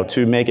really,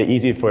 to make it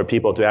easy for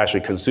people to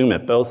actually consume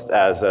it, both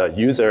as a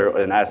user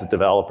and as a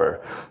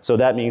developer. So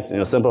that means,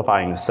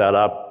 simplifying the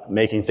setup,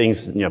 making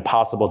things,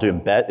 possible to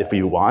embed if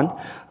you want,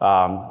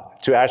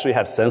 to actually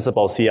have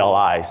sensible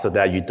CLI so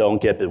that you don't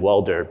get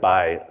bewildered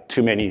by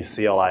too many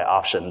CLI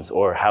options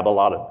or have a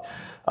lot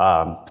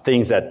of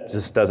things that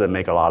just doesn't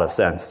make a lot of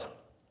sense.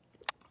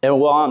 And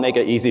we want to make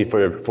it easy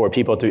for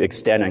people to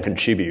extend and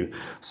contribute.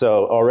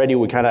 So already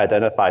we kind of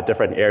identified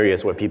different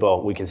areas where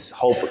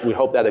we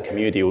hope that the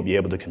community will be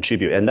able to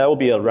contribute. And that will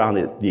be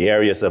around the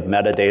areas of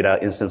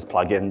metadata, instance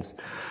plugins.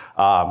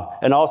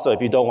 And also, if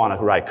you don't want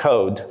to write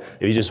code,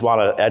 if you just want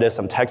to edit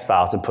some text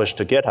files and push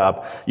to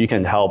GitHub, you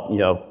can help,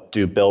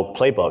 build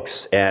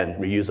playbooks and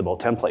reusable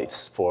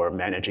templates for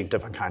managing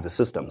different kinds of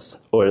systems,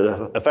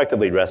 or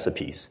effectively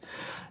recipes.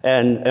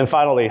 And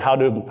finally, how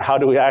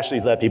do we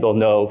actually let people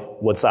know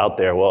what's out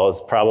there? Well,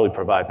 it's probably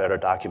provide better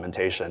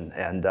documentation.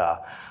 And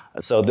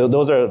so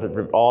those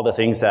are all the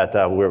things that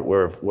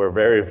we're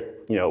very,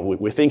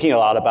 we're thinking a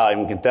lot about,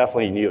 and we can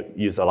definitely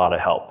use a lot of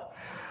help.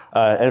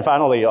 And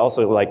finally,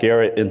 also, like,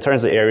 in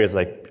terms of areas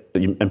like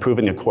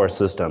improving the core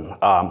system,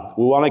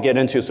 we want to get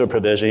into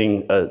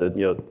provisioning,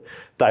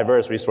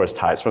 diverse resource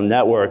types, from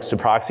networks to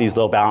proxies,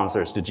 load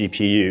balancers to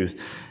GPUs.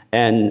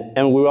 And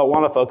we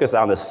want to focus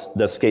on the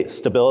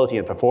stability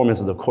and performance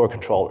of the core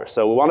controller.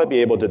 So we want to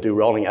be able to do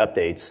rolling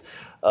updates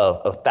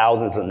of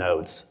thousands of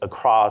nodes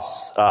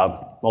across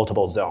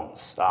multiple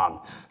zones.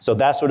 So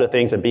that sort of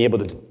things, and be able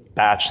to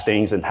batch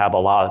things and have a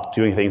lot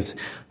of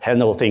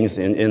handle things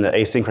in an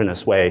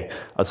asynchronous way.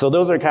 So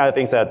those are kind of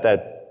things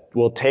that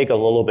will take a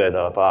little bit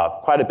of,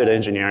 quite a bit of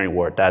engineering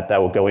work that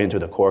will go into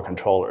the core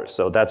controller.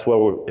 So that's where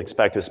we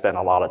expect to spend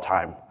a lot of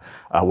time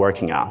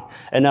working on.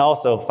 And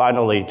also,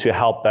 finally, to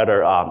help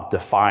better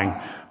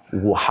define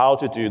how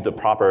to do the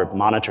proper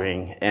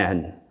monitoring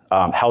and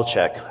health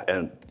check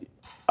and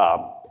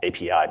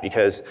API,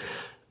 because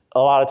a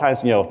lot of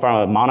times, from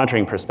a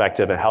monitoring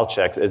perspective and health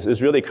checks,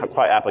 it's really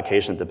quite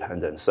application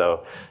dependent.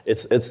 So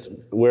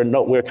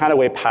we're kind of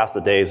way past the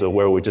days of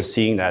where we're just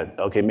seeing that,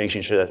 okay,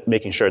 making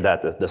sure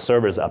that the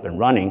server's up and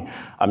running.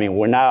 I mean,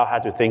 we now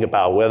have to think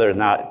about whether or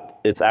not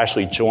it's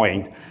actually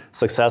joined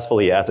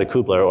successfully as a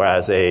kubler or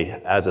as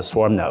a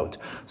swarm node.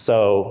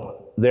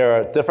 So there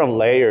are different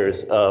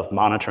layers of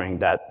monitoring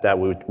that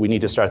we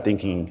need to start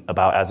thinking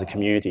about as a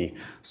community.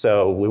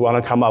 So we want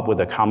to come up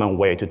with a common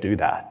way to do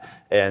that.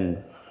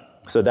 And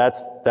so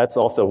that's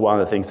also one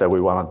of the things that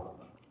we want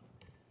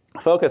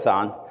to focus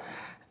on.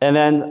 And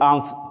then,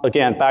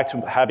 again, back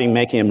to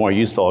making it more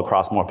useful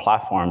across more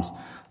platforms.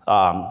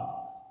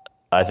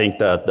 I think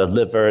the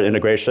libvirt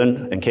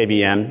integration and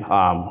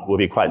KVM will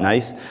be quite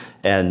nice,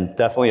 and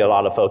definitely a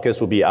lot of focus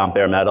will be on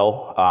bare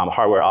metal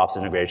hardware ops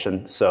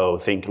integration.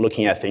 So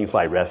looking at things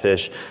like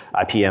Redfish,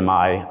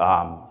 IPMI.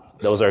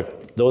 Those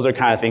are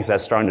kind of things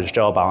that's starting to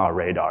show up on our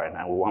radar, and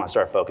we want to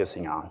start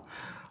focusing on.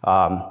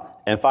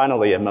 And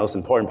finally, and most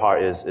important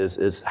part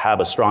is have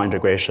a strong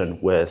integration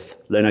with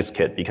Linux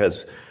Kit,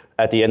 because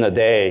at the end of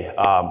the day,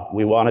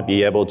 we want to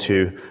be able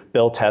to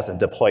build, test, and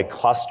deploy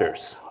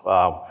clusters.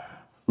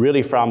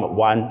 Really from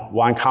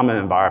one common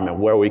environment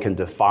where we can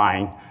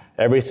define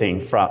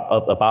everything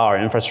about our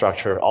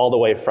infrastructure all the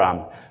way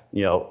from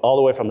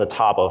the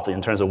top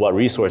in terms of what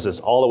resources,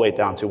 all the way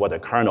down to what the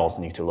kernels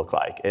need to look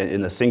like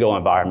in a single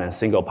environment,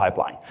 single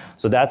pipeline.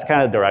 So that's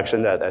kind of the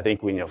direction that I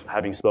think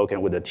having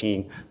spoken with the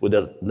team, with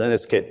the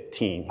Linux Kit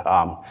team,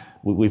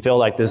 we feel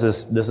like this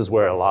is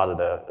where a lot of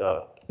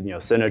the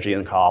synergy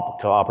and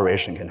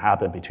cooperation can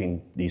happen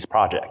between these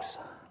projects.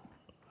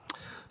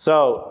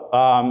 So.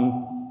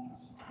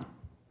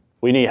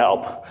 We need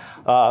help.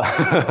 There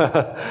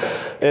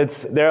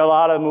are a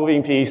lot of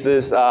moving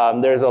pieces.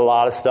 There's a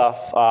lot of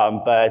stuff,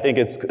 but I think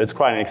it's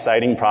quite an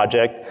exciting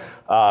project.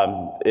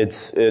 I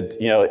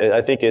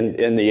think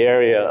in the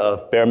area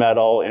of bare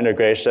metal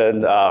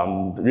integration,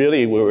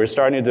 really we're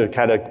starting to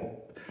kind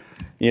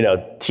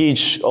of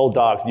teach old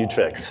dogs new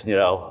tricks.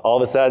 All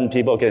of a sudden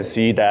people can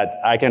see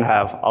that I can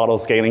have auto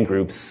scaling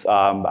groups.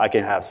 I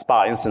can have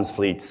spot instance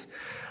fleets.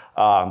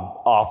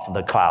 Off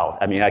the cloud.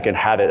 I mean, I can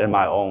have it in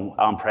my own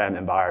on-prem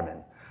environment.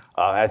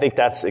 I think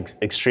that's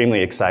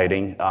extremely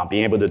exciting,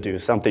 being able to do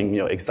something,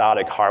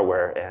 exotic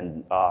hardware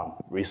and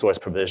resource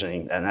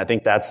provisioning. And I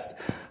think that's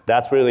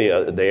really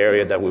the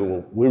area that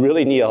we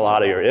really need a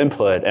lot of your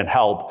input and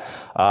help.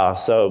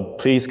 So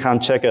please come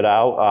check it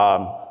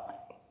out.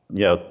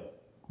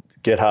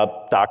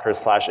 GitHub,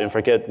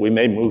 Docker/Infrakit. We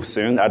may move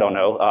soon, I don't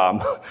know.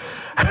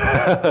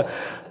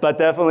 But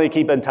definitely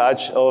keep in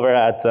touch over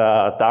at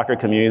Docker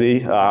community.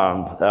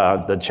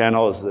 The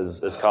channel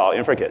is called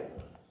Infrakit.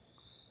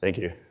 Thank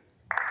you.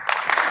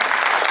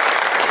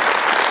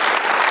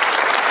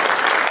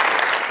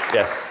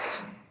 Yes.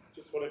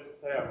 Just wanted to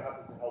say I'm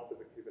happy to help with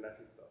the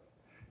Kubernetes stuff.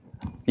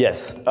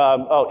 Yes.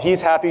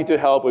 He's happy to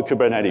help with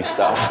Kubernetes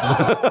stuff.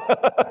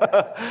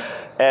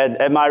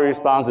 and my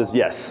response is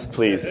yes,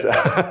 please.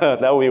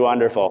 That would be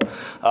wonderful.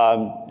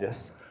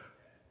 Yes.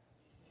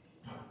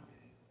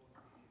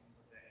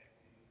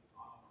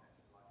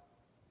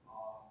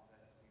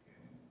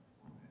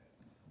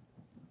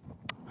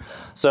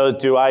 So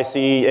do I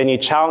see any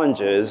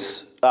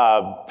challenges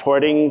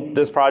porting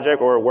this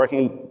project or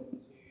working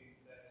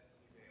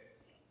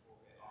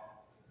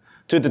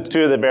to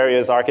the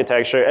various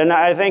architecture? And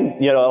I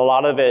think a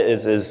lot of it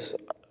is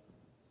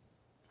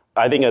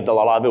I think a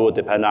lot of it will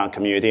depend on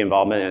community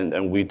involvement,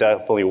 and we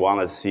definitely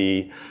want to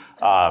see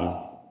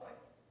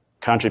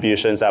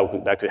contributions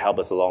that could help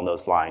us along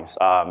those lines.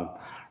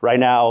 Right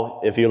now,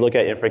 if you look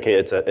at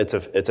Infrakit, it's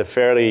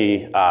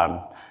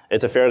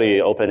a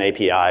fairly open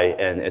API,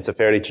 and it's a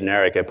fairly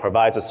generic. It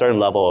provides a certain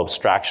level of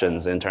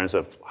abstractions in terms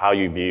of how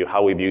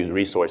we view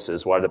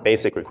resources, what are the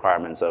basic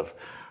requirements of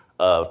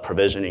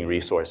provisioning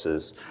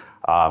resources.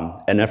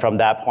 And then from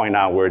that point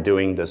on, we're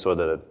doing the sort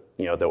of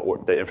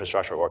the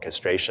infrastructure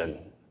orchestration.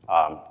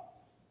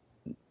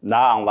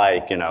 Not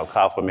unlike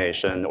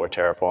CloudFormation or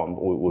Terraform,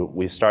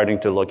 we're starting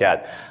to look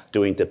at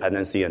doing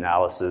dependency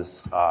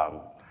analysis.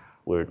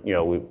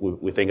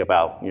 We think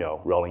about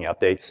rolling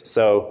updates.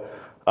 So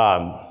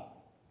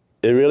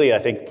it really, I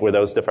think, for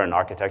those different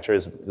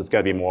architectures, it's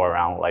going to be more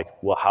around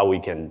how we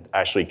can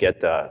actually get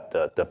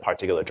the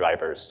particular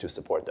drivers to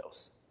support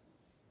those.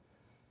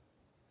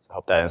 So I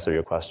hope that answered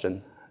your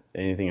question.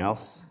 Anything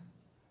else?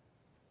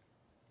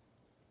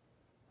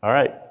 All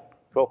right,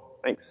 cool,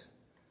 thanks.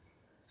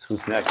 So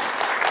who's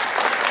next?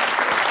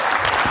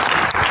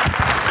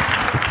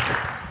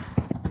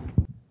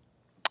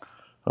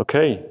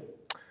 Okay.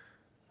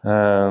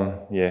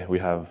 We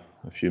have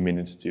a few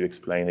minutes to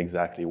explain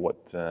exactly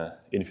what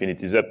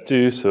Infinite is up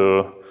to.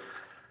 So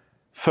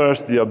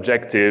first, the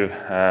objective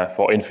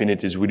for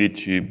Infinite is really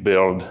to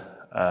build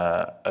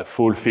a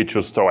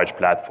full-featured storage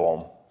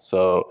platform.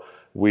 So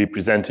we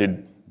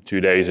presented 2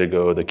 days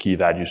ago the key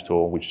value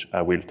store, which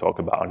I will talk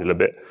about a little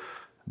bit.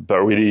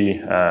 But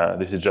really,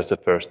 this is just the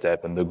first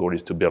step, and the goal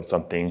is to build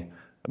something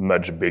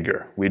much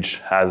bigger, which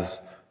has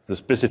the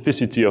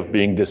specificity of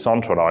being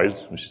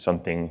decentralized, which is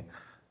something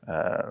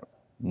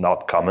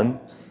not common,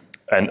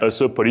 and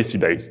also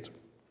policy-based.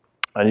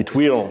 And it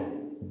will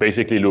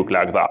basically look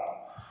like that.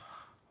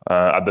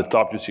 At the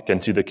top, you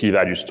can see the key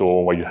value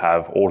store, where you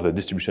have all the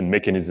distribution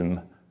mechanism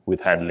with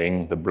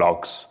handling the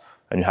blocks,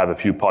 and you have a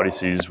few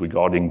policies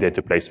regarding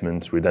data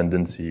placement,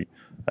 redundancy,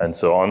 and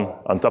so on.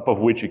 On top of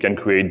which you can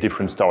create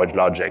different storage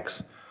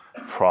logics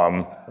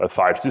from a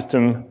file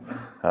system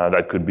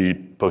that could be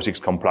POSIX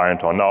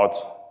compliant or not.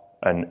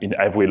 And in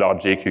every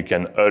logic, you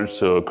can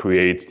also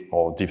create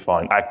or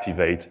define,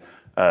 activate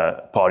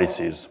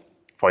policies.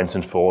 For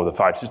instance, for the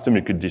file system,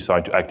 you could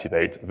decide to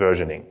activate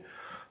versioning.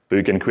 But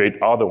you can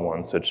create other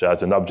ones, such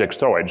as an object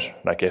storage,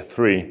 like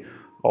S3,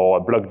 or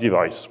a block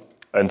device,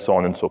 and so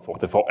on and so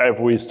forth. And for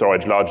every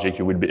storage logic,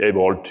 you will be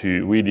able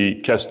to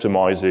really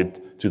customize it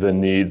to the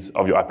needs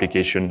of your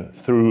application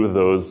through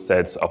those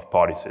sets of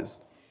policies.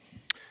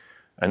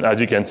 And as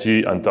you can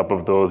see, on top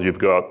of those, you've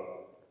got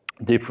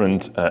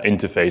different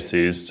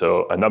interfaces.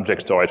 So an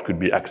object storage could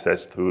be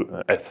accessed through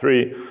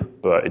S3,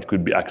 but it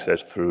could be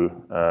accessed through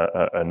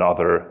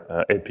another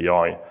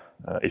API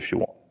if you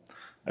want.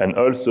 And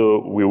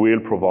also, we will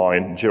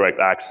provide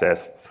direct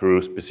access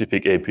through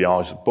specific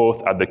APIs,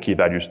 both at the key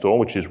value store,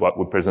 which is what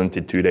we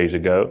presented 2 days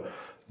ago,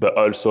 but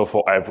also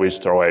for every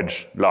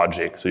storage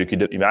logic. So you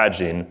could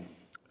imagine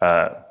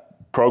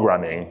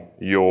programming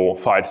your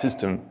file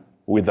system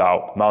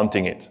without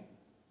mounting it,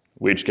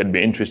 which can be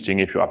interesting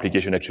if your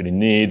application actually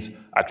needs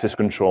access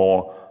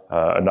control,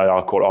 an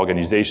hierarchical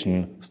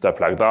organization, stuff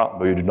like that,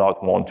 but you do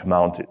not want to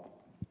mount it.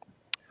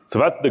 So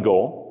that's the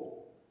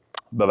goal,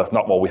 but that's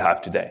not what we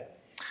have today.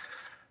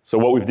 So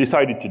what we've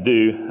decided to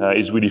do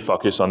is really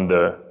focus on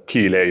the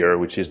key layer,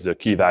 which is the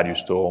key value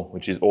store,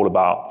 which is all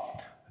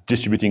about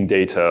distributing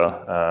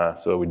data,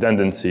 so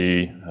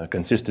redundancy,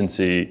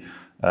 consistency,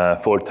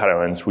 fault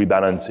tolerance,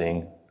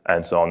 rebalancing,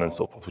 and so on and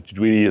so forth, which is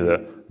really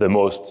the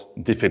most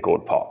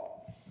difficult part.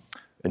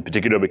 In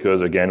particular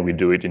because, again, we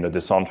do it in a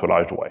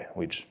decentralized way,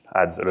 which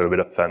adds a little bit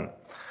of fun.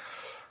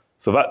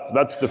 So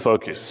that's the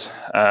focus.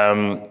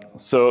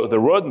 So the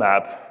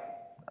roadmap,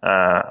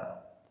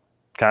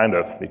 kind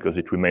of, because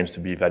it remains to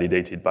be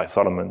validated by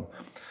Solomon,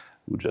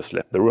 who just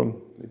left the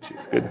room, which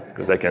is good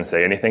because I can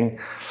say anything.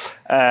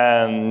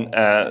 And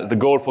the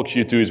goal for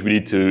Q2 is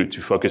really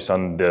to focus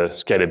on the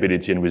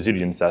scalability and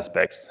resilience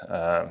aspects.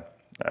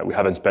 We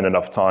haven't spent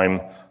enough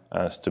time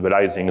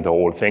stabilizing the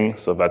whole thing,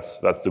 so that's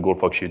the goal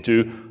for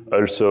Q2.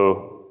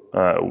 Also,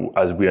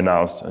 as we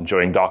announced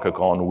during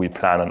DockerCon, we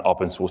plan on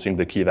open sourcing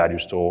the key value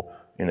store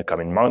in the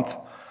coming month.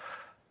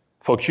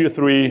 For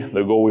Q3,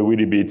 the goal will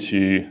really be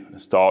to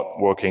start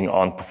working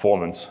on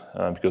performance,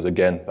 because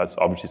again, that's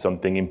obviously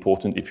something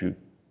important if you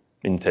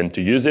intend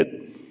to use it.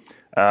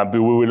 But we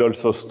will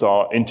also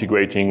start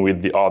integrating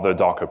with the other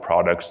Docker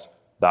products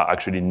that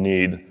actually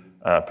need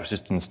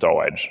persistent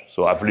storage.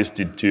 So I've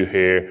listed two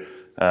here.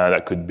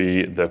 That could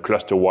be the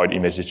cluster-wide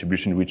image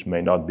distribution, which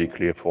may not be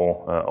clear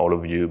for all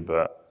of you,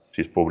 but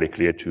it's probably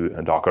clear to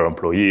Docker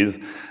employees,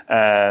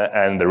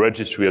 and the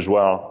registry as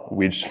well,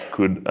 which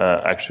could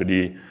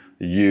actually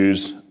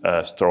use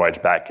storage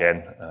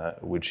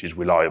backend, which is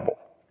reliable.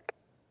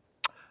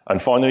 And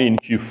finally, in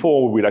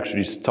Q4, we will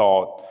actually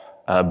start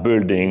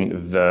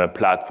building the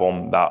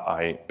platform that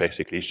I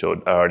basically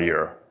showed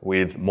earlier,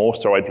 with more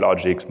storage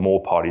logics,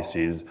 more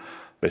policies,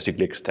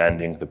 basically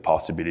extending the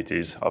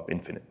possibilities of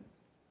Infinite.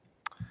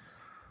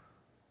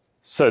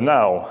 So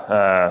now,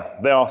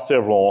 there are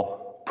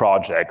several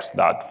projects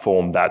that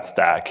form that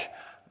stack.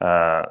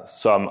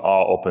 Some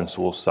are open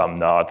source, some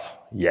not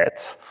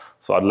yet.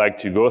 So I'd like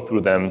to go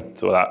through them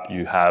so that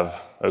you have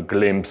a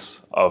glimpse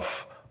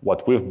of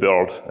what we've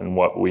built and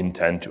what we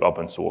intend to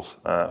open source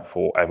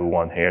for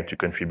everyone here to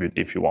contribute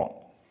if you want.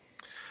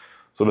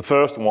 So the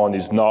first one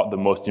is not the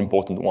most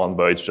important one,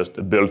 but it's just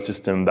a build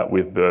system that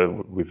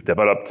we've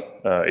developed.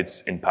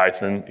 It's in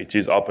Python. It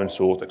is open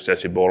source,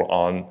 accessible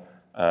on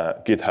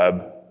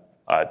GitHub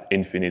at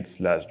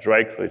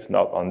infinite/Drake, so it's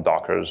not on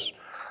Docker's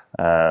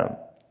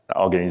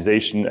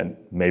organization, and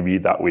maybe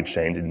that will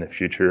change in the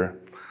future.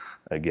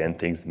 Again,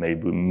 things may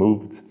be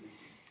moved.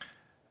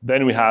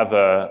 Then we have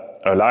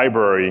a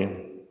library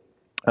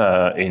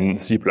in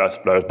C++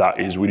 that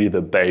is really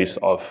the base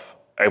of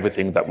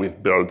everything that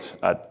we've built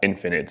at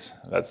Infinite.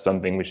 That's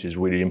something which is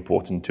really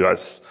important to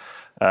us.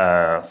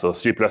 So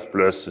C++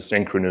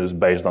 asynchronous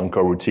based on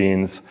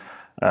coroutines.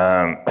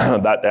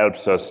 That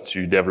helps us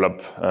to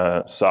develop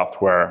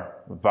software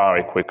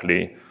very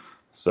quickly.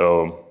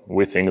 So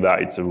we think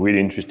that it's a really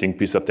interesting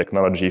piece of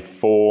technology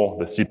for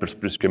the C++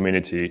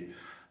 community.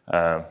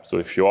 So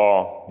if you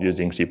are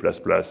using C++,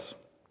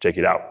 check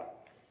it out.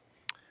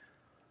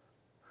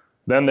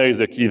 Then there is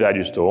a key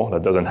value store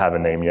that doesn't have a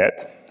name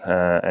yet,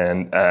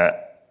 and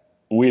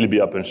will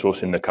be open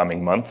source in the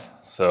coming month.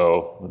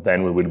 So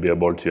then we will be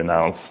able to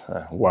announce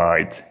where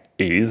it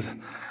is.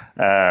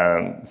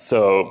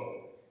 So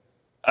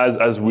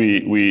as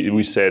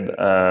we said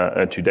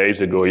 2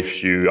 days ago,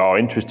 if you are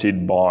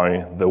interested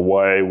by the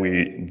way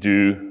we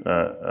do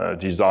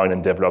design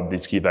and develop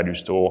this key value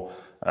store,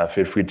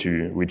 feel free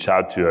to reach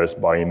out to us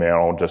by email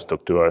or just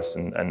talk to us,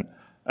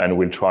 and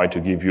we'll try to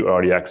give you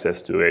early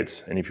access to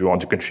it. And if you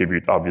want to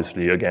contribute,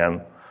 obviously,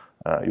 again,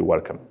 you're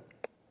welcome.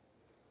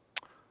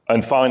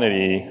 And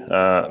finally,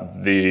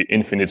 the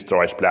Infinite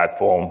Storage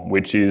Platform,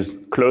 which is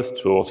closed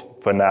source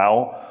for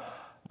now.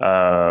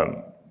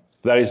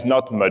 There is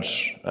not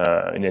much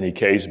in any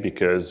case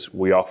because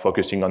we are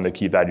focusing on the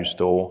key value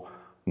store.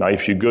 Now,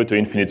 if you go to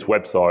Infinite's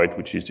website,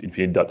 which is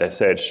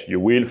infinite.sh, you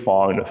will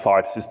find a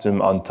file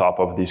system on top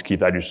of this key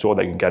value store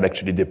that you can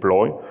actually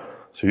deploy.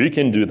 So you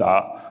can do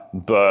that,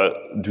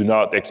 but do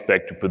not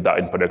expect to put that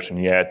in production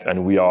yet.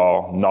 And we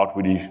are not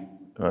really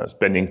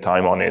spending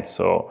time on it.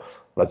 So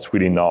that's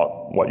really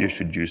not what you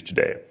should use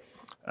today.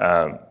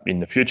 In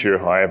the future,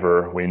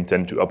 however, we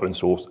intend to open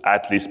source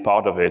at least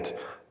part of it.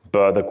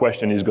 But the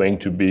question is going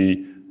to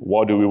be,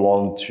 what do we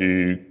want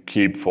to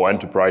keep for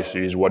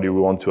enterprises? What do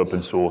we want to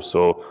open source?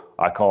 So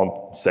I can't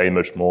say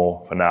much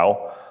more for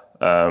now.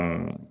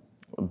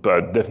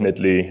 But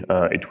definitely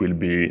it will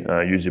be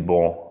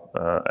usable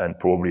and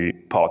probably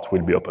parts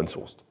will be open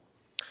sourced.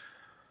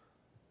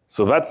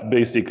 So that's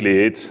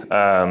basically it.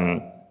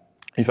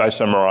 If I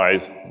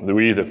summarize,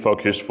 really the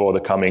focus for the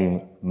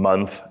coming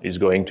month is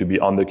going to be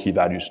on the key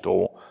value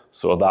store,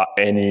 so that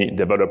any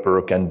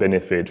developer can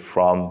benefit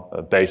from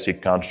a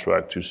basic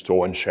construct to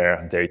store and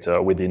share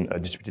data within a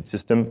distributed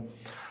system.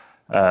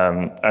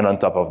 And on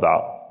top of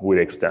that, we'll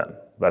extend.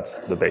 That's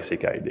the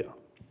basic idea.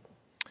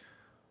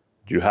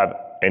 Do you have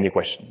any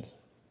questions?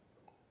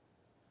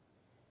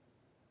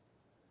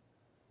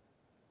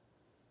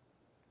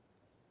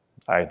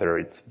 Either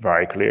it's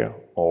very clear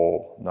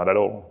or not at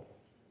all.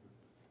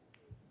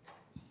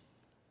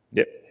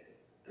 Yep.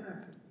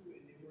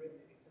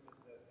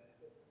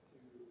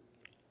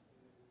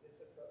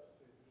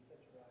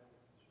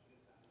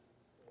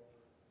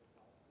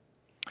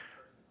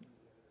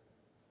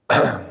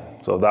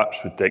 So that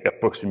should take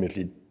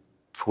approximately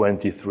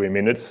 23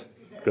 minutes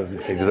because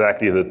it's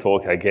exactly the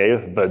talk I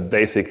gave. But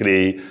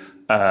basically,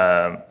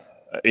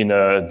 in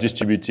a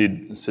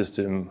distributed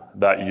system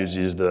that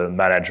uses the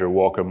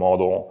manager-worker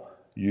model,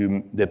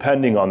 you,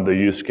 depending on the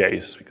use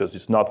case, because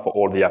it's not for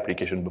all the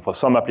applications, but for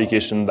some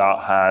application that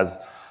has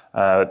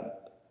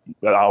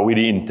that are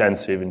really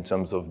intensive in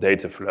terms of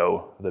data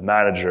flow. The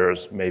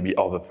managers may be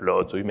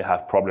overflowed, so you may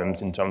have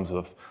problems in terms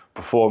of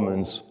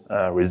performance,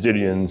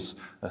 resilience,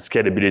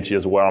 scalability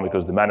as well,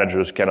 because the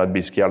managers cannot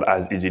be scaled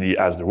as easily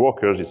as the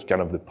workers. It's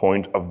kind of the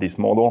point of this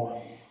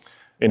model.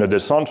 In a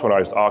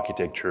decentralized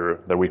architecture,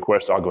 the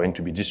requests are going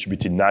to be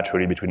distributed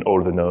naturally between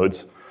all the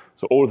nodes.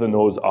 So all the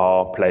nodes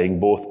are playing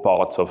both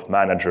parts of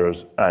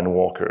managers and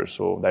workers.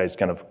 So there is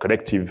kind of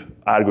collective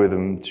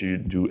algorithm to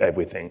do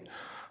everything.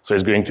 So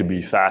it's going to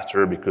be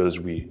faster because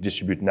we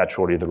distribute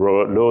naturally the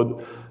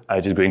load.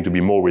 It is going to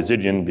be more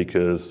resilient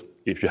because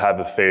if you have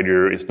a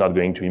failure, it's not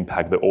going to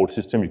impact the whole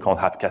system. You can't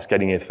have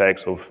cascading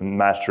effects of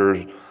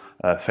masters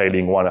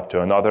failing one after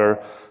another.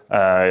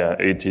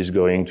 It is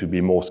going to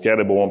be more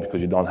scalable because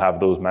you don't have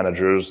those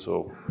managers,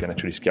 so you can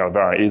actually scale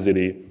very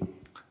easily,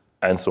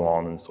 and so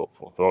on and so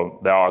forth. So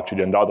there are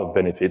actually a lot of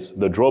benefits.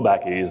 The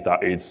drawback is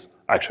that it's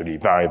actually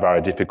very,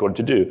 very difficult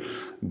to do,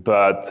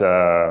 but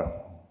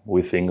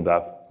we think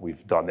that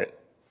we've done it.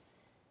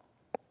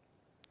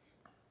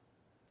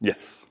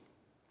 Yes?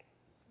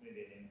 Maybe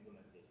an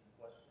implementation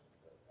question,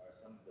 but are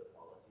some of the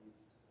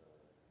policies going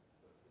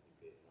to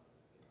be based on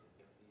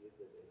consistency of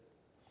the data?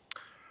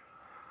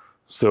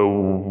 So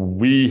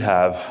we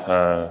have,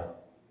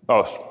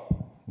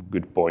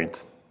 good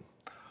point.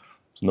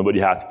 So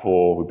nobody asked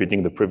for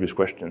repeating the previous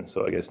question,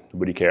 so I guess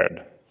nobody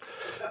cared.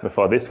 But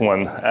for this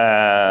one,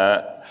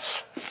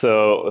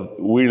 so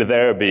will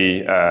there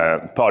be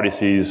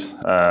policies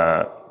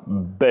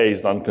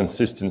based on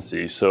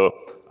consistency? So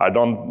I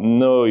don't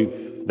know if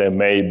there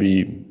may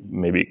be,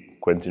 maybe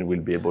Quentin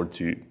will be able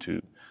to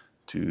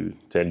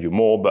tell you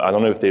more, but I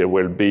don't know if there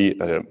will be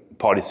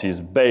policies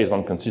based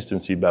on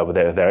consistency, but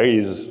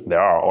there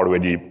are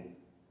already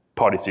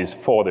policies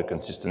for the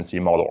consistency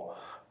model,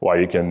 where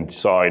you can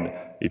decide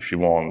if you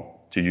want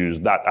to use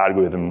that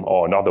algorithm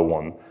or another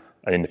one.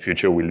 And in the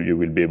future, you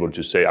will be able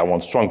to say, I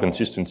want strong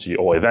consistency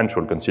or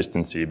eventual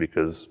consistency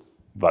because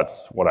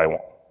that's what I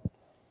want.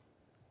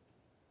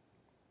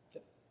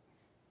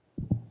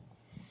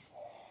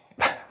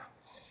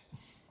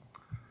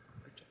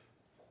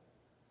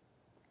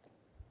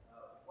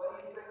 What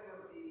do you think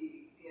of the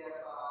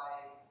CSI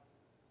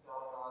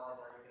going on, and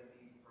are you going to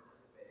be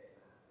participating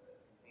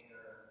in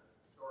that,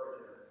 the container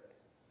storage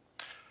interface?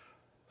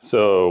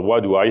 So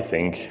what do I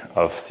think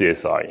of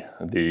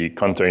CSI, the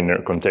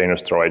container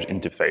storage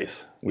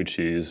interface, which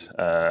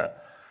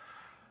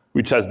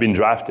has been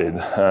drafted,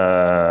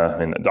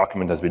 and a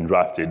document has been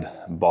drafted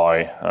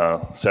by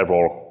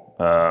several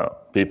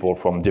people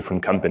from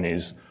different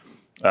companies.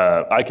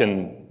 I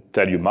can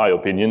tell you my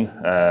opinion.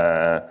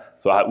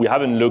 We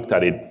haven't looked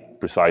at it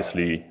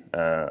precisely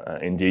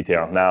in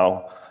detail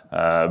now,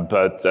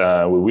 but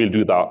we will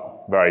do that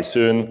very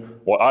soon.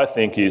 What I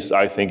think is,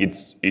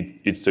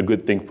 it's a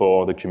good thing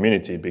for the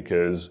community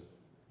because,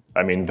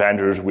 I mean,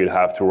 vendors will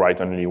have to write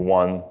only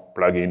one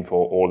plugin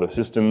for all the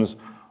systems.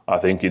 I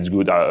think it's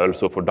good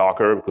also for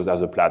Docker because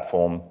as a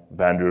platform,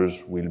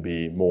 vendors will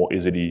be more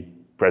easily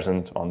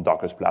present on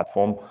Docker's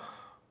platform.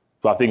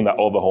 So I think that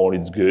overall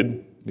it's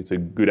good. It's a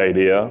good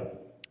idea.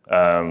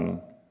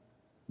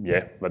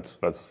 Yeah,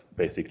 that's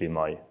basically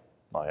my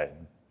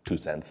 2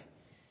 cents.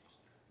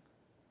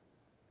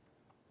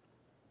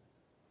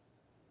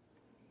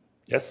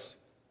 Yes?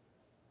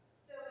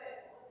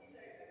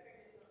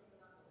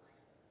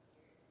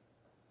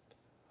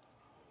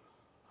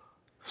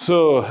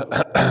 So,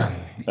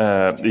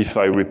 if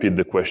I repeat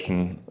the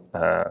question,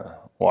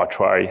 or I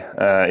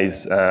try,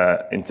 is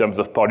in terms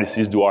of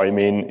policies, do I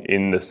mean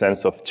in the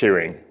sense of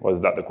tiering? Was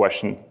that the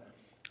question?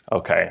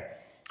 Okay.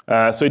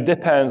 So it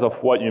depends of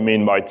what you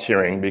mean by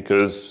tiering,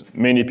 because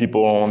many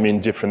people mean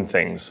different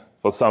things.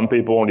 For some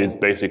people, it's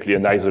basically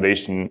an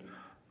isolation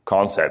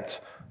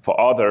concept. For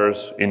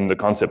others, in the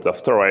concept of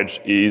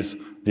storage, is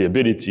the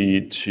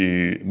ability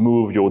to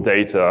move your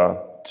data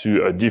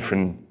to a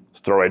different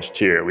storage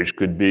tier, which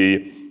could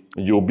be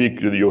your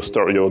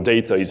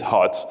data is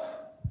hot,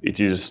 it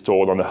is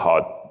stored on a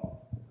hot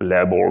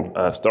labeled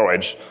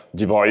storage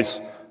device,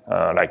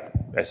 like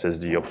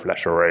SSD or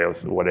flash array or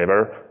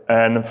whatever,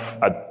 and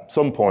at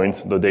some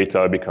point the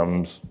data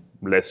becomes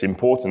less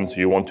important, so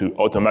you want to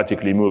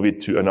automatically move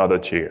it to another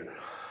tier.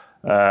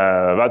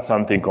 That's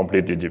something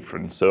completely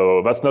different.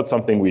 So that's not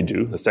something we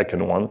do, the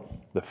second one.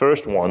 The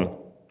first one,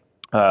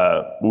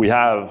 we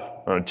have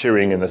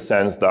tiering in the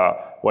sense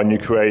that when you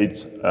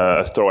create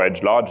a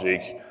storage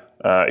logic,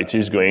 it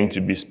is going to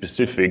be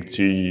specific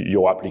to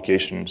your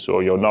application.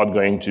 So you're not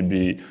going to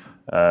be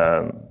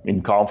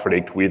in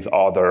conflict with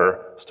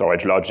other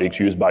storage logics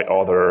used by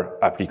other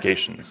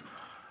applications.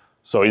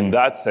 So in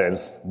that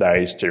sense,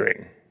 there is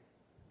tiering.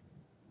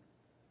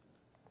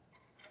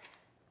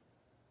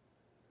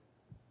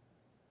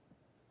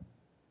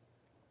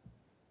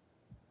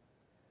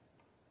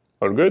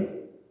 All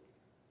good?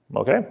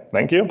 Okay,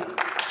 thank you.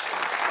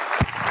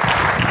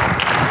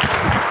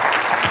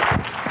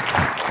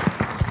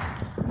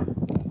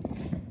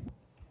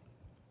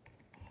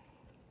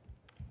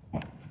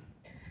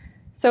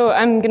 So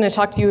I'm going to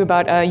talk to you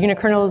about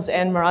unikernels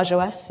and Mirage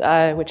OS,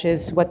 which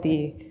is what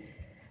the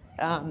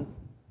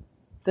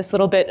this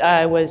little bit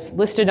was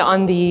listed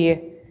on the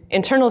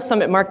internal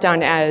Summit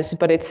Markdown as,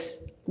 but it's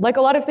like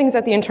a lot of things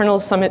at the internal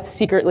Summit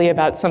secretly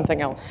about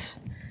something else.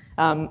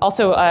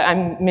 Also,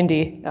 I'm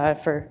Mindy,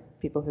 for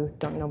people who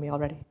don't know me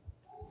already.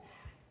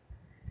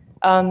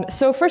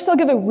 So first I'll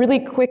give a really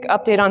quick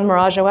update on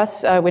Mirage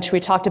OS, which we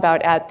talked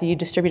about at the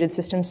Distributed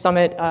Systems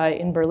Summit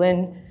in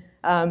Berlin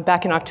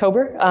back in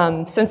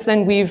October. Since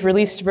then, we've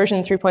released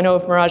version 3.0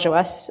 of Mirage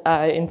OS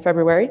in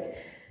February.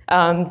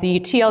 The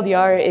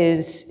TLDR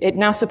it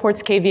now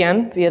supports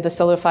KVM via the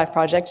Solo 5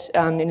 project,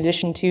 in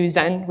addition to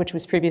Zen, which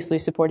was previously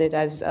supported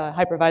as a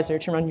hypervisor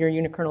to run your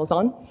unikernels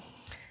on.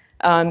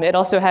 It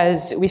also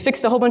we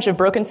fixed a whole bunch of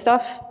broken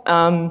stuff.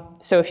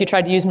 So if you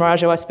tried to use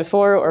Mirage OS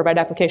before or write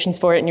applications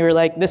for it and you were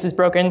like, this is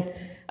broken,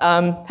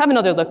 have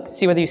another look,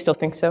 see whether you still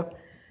think so.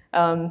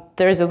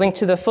 There's a link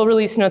to the full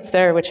release notes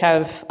there, which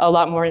have a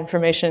lot more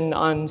information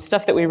on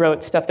stuff that we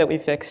wrote, stuff that we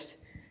fixed,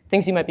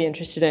 things you might be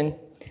interested in.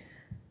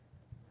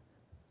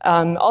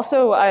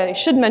 Also, I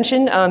should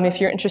mention,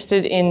 if you're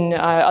interested in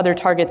other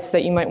targets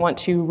that you might want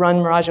to run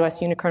Mirage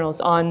OS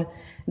unikernels on,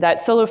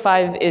 that Solo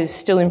 5 is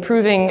still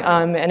improving,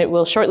 and it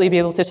will shortly be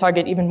able to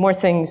target even more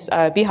things.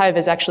 Beehive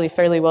is actually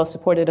fairly well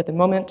supported at the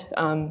moment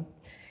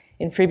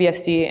in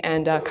FreeBSD,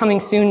 and coming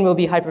soon will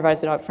be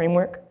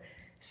hypervisor.framework.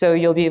 So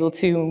you'll be able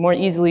to more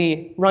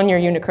easily run your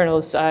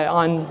unikernels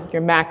on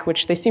your Mac,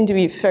 which they seem to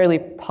be fairly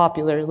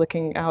popular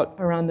looking out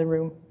around the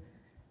room.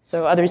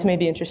 So others may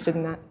be interested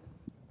in that.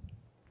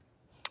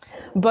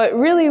 But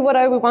really what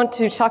I would want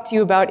to talk to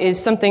you about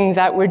is something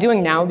that we're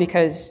doing now,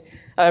 because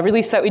a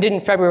release that we did in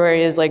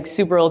February is like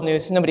super old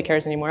news. Nobody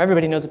cares anymore.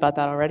 Everybody knows about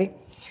that already.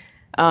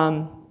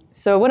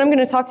 So what I'm going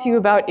to talk to you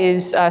about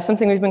is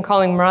something we've been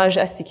calling Mirage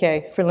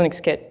SDK for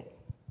Linux Kit.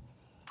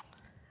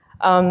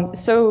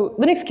 So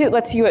Linux Kit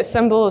lets you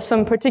assemble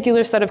some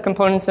particular set of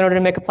components in order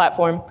to make a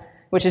platform,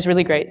 which is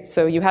really great.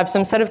 So you have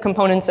some set of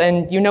components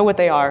and you know what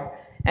they are,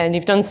 and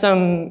you've done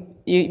some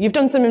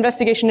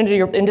investigation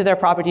into their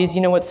properties.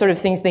 You know what sort of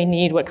things they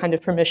need, what kind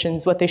of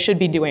permissions, what they should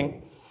be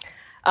doing.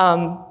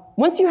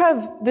 Once you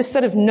have this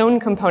set of known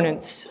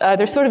components,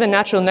 there's sort of a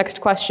natural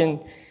next question,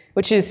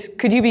 which is,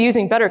 could you be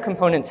using better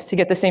components to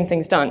get the same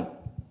things done?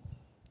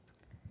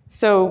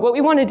 So what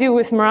we want to do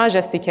with Mirage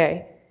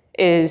SDK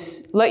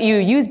is let you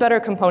use better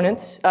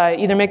components,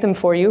 either make them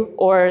for you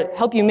or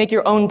help you make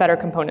your own better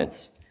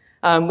components,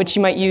 which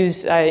you might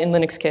use in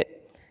Linux Kit.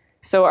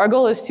 So our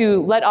goal is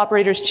to let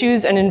operators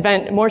choose and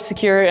invent more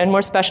secure and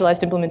more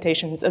specialized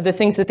implementations of the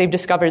things that they've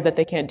discovered that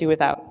they can't do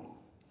without.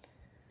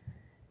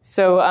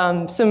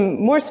 So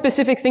some more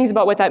specific things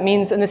about what that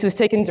means, and this was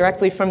taken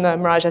directly from the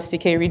Mirage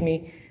SDK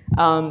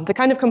README. The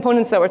kind of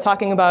components that we're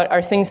talking about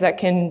are things that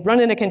can run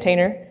in a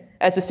container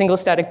as a single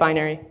static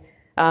binary.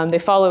 They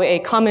follow a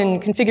common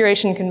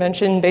configuration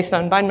convention based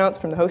on bind mounts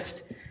from the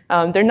host.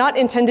 They're not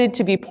intended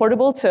to be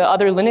portable to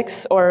other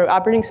Linux or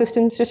operating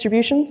systems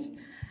distributions.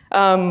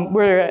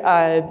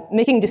 We're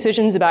making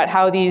decisions about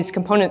how these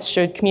components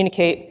should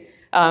communicate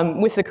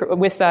with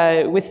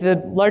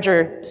the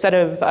larger set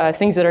of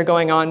things that are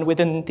going on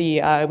within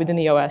the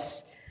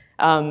OS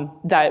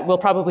that will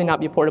probably not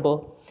be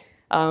portable.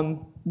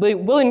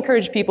 We'll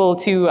encourage people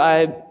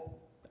to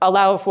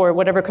allow for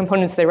whatever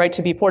components they write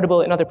to be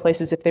portable in other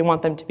places if they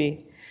want them to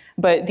be.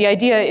 But the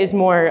idea is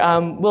more,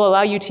 we'll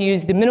allow you to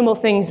use the minimal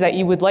things that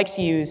you would like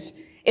to use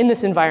in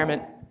this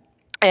environment.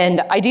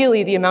 And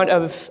ideally, the amount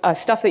of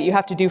stuff that you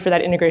have to do for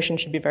that integration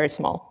should be very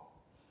small.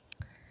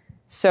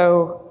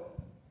 So,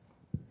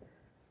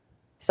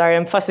 sorry,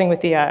 I'm fussing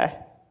with the,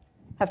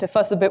 have to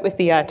fuss a bit with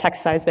the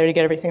text size there to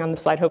get everything on the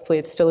slide. Hopefully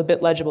it's still a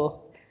bit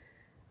legible.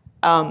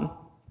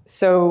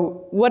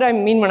 So what I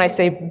mean when I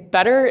say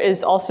better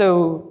is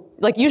also,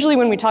 like usually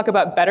when we talk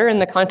about better in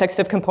the context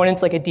of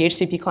components like a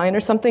DHCP client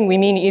or something, we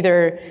mean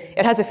either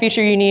it has a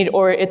feature you need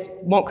or it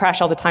won't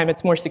crash all the time,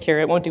 it's more secure,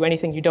 it won't do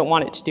anything you don't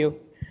want it to do.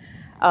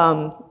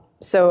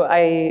 So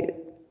I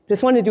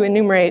just wanted to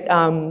enumerate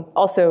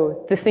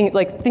also the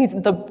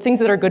things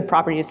that are good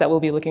properties that we'll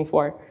be looking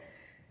for.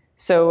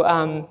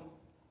 So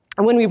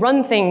when we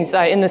run things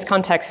in this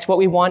context, what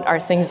we want are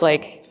things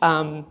like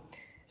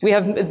we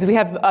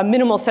have a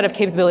minimal set of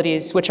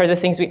capabilities, which are the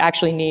things we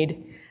actually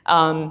need.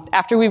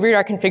 After we read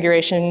our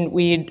configuration,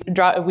 we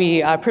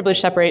privilege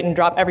separate and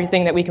drop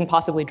everything that we can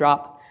possibly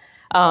drop.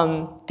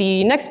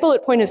 The next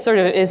bullet point is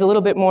a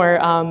little bit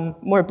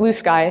more blue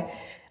sky.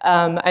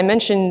 I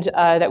mentioned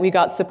that we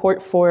got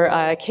support for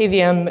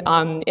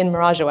KVM in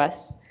Mirage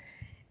OS.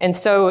 And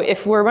so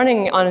if we're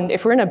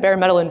in a bare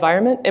metal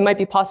environment, it might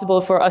be possible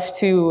for us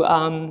to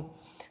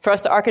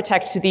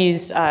architect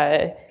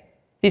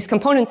these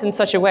components in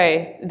such a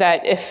way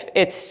that if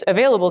it's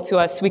available to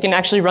us, we can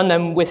actually run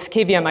them with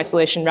KVM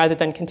isolation rather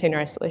than container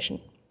isolation.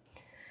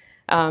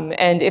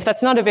 And if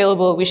that's not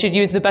available, we should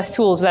use the best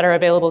tools that are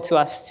available to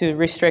us to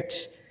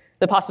restrict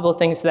the possible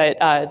things that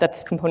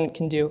this component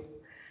can do.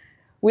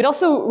 We'd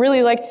also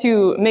really like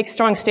to make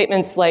strong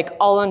statements like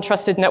all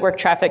untrusted network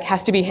traffic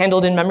has to be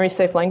handled in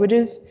memory-safe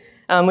languages,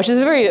 which is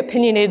a very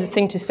opinionated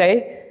thing to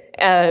say.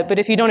 But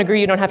if you don't agree,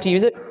 you don't have to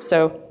use it.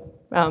 So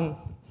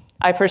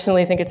I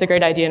personally think it's a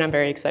great idea, and I'm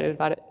very excited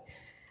about it.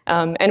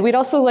 And we'd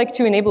also like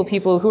to enable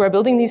people who are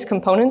building these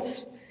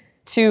components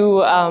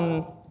to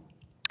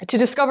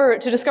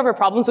discover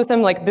problems with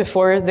them like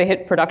before they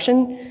hit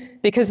production.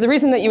 Because the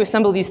reason that you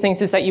assemble these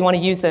things is that you want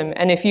to use them.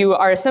 And if you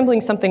are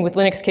assembling something with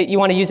LinuxKit, you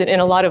want to use it in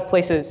a lot of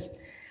places.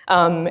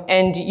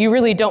 And you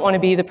really don't want to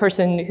be the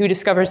person who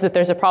discovers that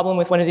there's a problem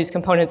with one of these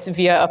components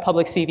via a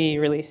public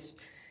CVE release.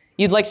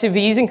 You'd like to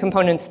be using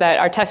components that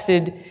are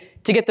tested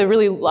to get the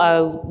really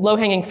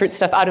low-hanging fruit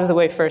stuff out of the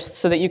way first,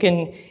 so that you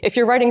can, if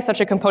you're writing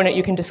such a component,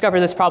 you can discover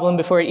this problem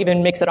before it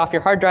even makes it off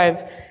your hard drive,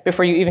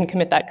 before you even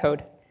commit that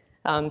code.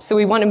 So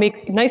we want to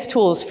make nice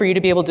tools for you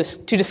to be able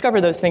to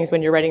discover those things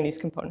when you're writing these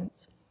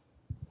components.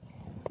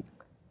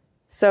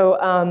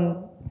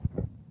 So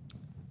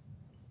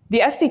the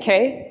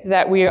SDK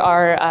that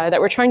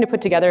we're trying to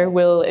put together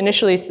will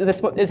initially,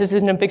 this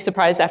isn't a big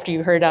surprise after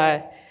you heard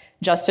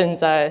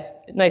Justin's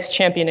nice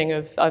championing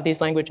of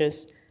these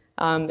languages.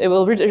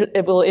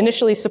 It will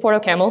initially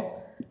support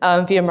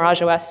OCaml via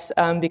Mirage OS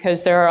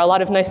because there are a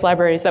lot of nice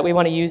libraries that we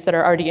want to use that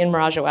are already in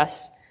Mirage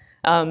OS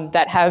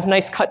that have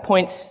nice cut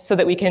points so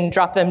that we can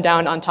drop them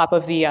down on top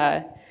of the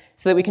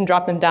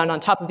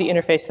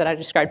interface that I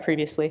described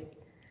previously.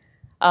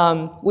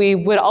 We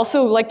would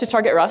also like to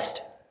target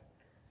Rust.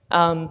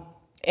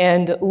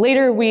 And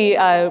later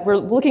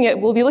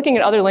we'll be looking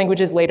at other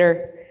languages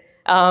later.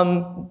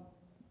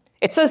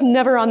 It says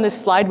never on this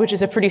slide, which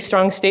is a pretty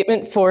strong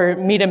statement for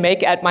me to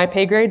make at my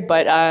pay grade,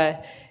 but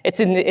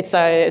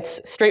it's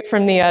straight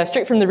from the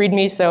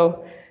README.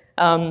 So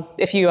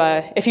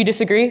if you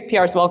disagree,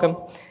 PR is welcome.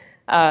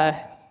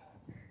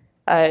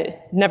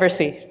 Never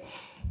C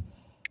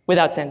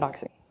without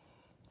sandboxing.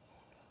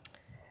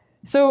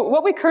 So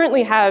what we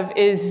currently have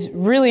is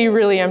really,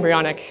 really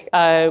embryonic.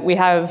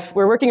 We're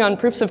working on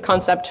proofs of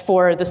concept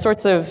for the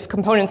sorts of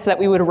components that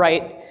we would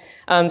write,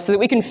 so that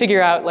we can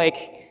figure out,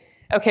 like,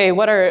 okay,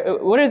 what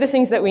are the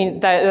things that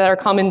are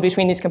common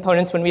between these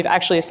components when we've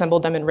actually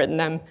assembled them and written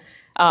them?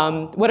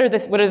 What are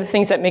the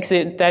things that make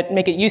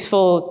it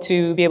useful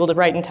to be able to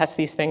write and test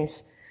these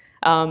things?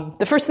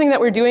 The first thing that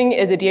we're doing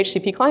is a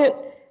DHCP client.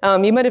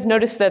 You might have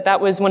noticed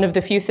that was one of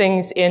the few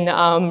things in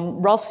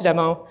Rolf's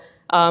demo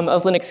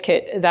of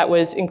LinuxKit that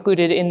was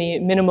included in the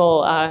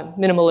minimal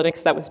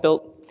Linux that was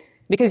built,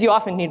 because you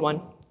often need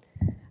one.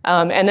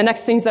 And the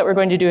next things that we're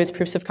going to do as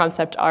proofs of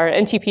concept are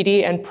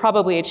NTPD and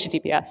probably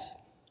HTTPS.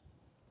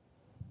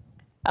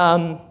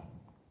 To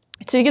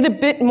get a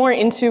bit more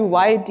into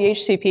why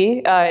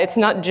DHCP, it's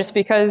not just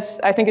because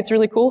I think it's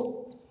really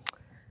cool.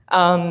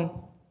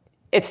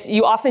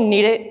 You often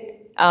need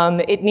it.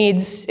 It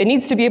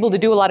needs to be able to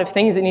do a lot of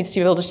things. It needs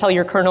to be able to tell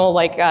your kernel,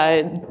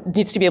 it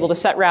needs to be able to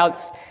set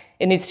routes.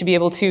 It needs to be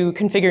able to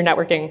configure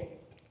networking.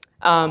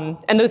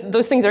 And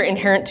those things are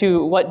inherent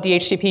to what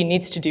DHCP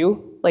needs to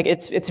do. Like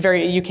it's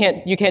very, you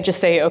can't just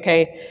say,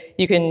 okay,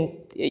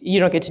 you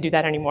don't get to do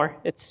that anymore.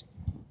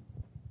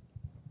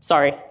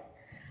 Sorry.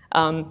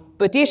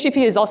 But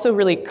DHCP is also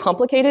really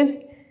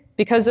complicated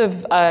because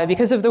of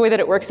the way that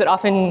it works. It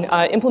often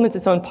implements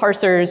its own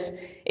parsers.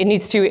 It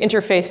needs to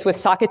interface with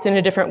sockets in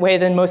a different way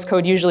than most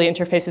code usually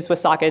interfaces with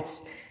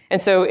sockets.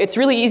 And so it's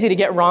really easy to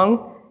get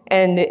wrong.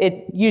 And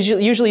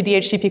usually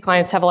DHCP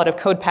clients have a lot of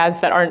code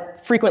paths that aren't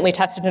frequently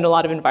tested in a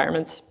lot of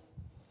environments.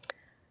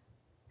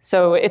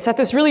 So it's at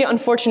this really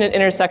unfortunate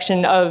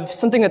intersection of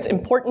something that's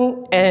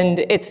important and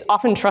it's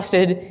often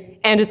trusted,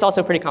 and it's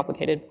also pretty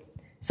complicated.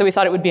 So we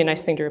thought it would be a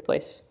nice thing to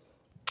replace.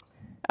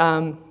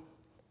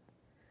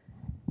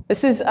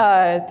 This is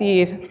oh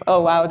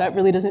wow, that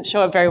really doesn't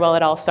show up very well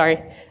at all. Sorry.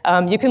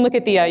 You can look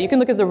at the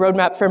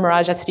roadmap for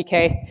Mirage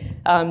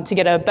SDK to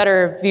get a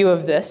better view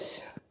of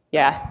this.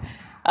 Yeah.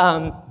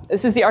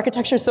 This is the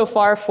architecture so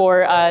far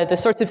for the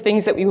sorts of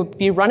things that we would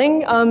be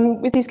running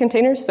with these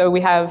containers. So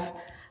we have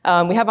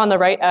on the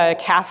right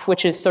CAF,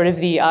 which is sort of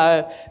the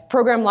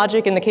program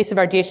logic. In the case of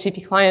our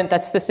DHCP client,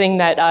 that's the thing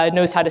that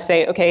knows how to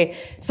say, okay,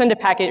 send a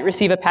packet,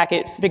 receive a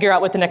packet, figure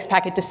out what the next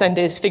packet to send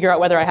is, figure out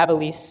whether I have a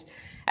lease.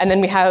 And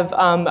then we have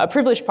a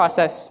privilege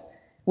process,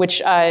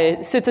 which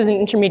sits as an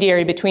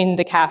intermediary between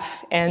the CAF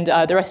and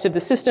the rest of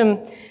the system.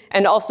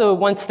 And also,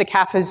 once the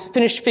CAF has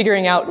finished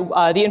figuring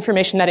out the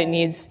information that it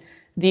needs,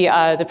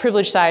 the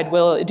privilege side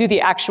will do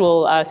the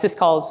actual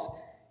syscalls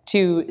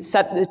to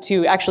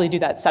actually do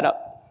that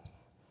setup.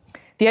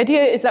 The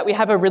idea is that we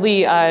have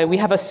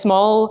a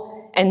small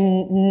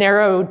and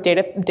narrow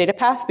data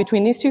path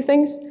between these two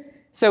things.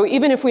 So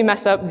even if we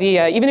mess up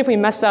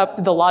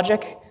the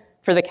logic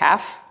for the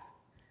CAF,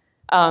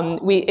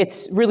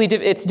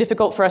 it's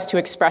difficult for us to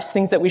express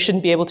things that we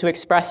shouldn't be able to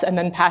express, and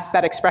then pass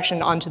that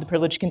expression onto the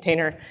privileged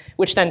container,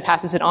 which then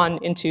passes it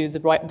on into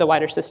the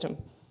wider system.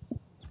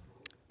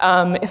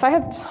 If I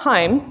have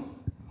time,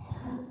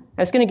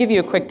 I was going to give you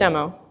a quick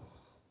demo.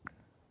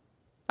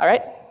 All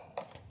right.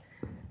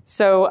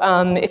 So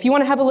if you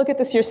want to have a look at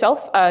this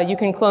yourself, you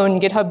can clone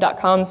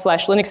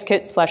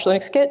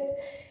github.com/linuxkit/linuxkit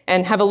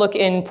and have a look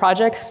in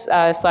projects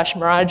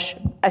 /Mirage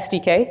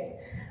SDK.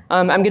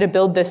 I'm going to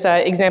build this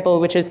example,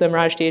 which is the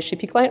Mirage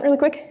DHCP client, really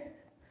quick.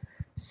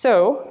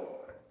 So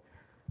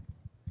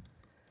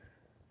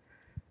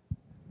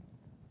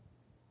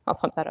I'll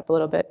pump that up a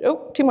little bit.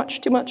 Oh, too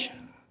much, too much.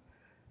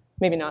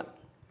 Maybe not.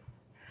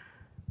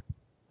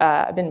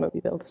 I've been Moby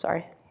build,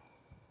 sorry.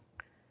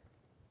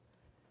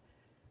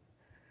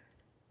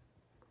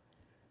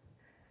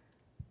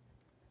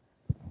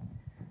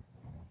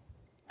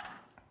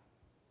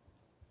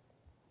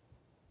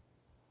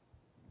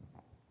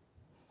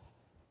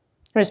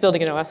 I'm just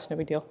building an OS, no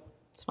big deal.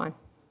 It's fine.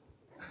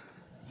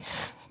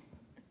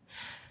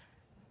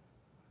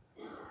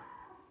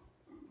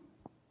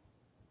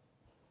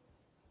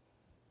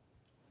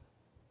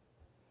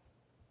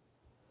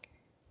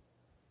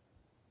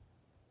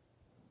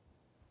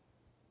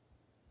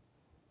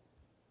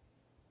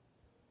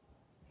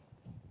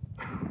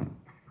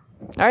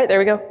 All right, there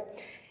we go.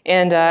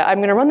 And I'm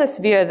going to run this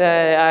via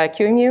the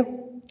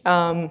QEMU,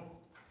 if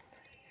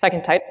I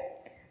can type.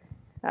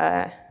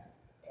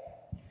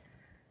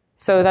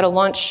 So that'll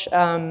launch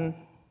here.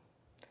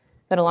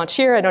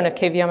 I don't have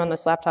KVM on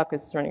this laptop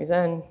because it's running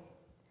Zen.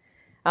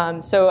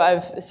 So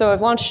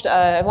I've launched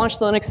the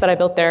Linux that I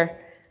built there.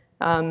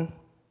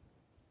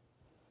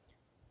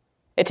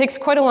 It takes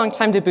quite a long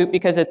time to boot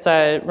because it's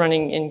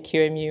running in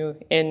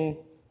QEMU in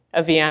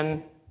a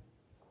VM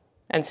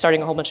and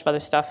starting a whole bunch of other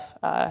stuff.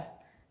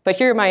 But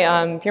here my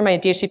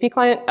DHCP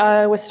client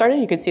was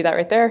started. You can see that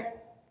right there.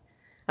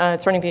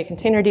 It's running via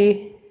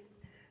containerd.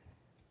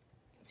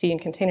 See in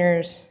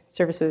containers,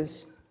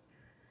 services.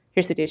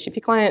 Here's the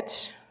DHCP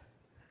client.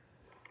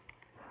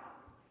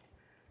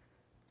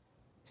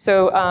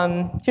 So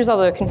here's all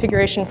the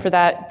configuration for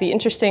that. The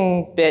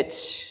interesting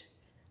bit,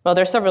 well,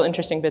 there are several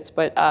interesting bits,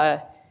 but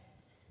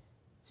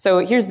so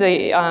here's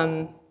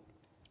the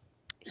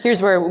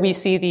here's where we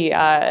see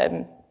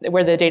the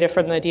where the data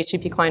from the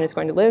DHCP client is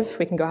going to live.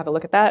 We can go have a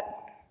look at that.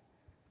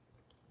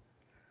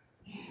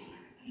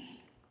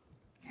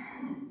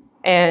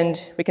 And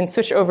we can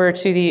switch over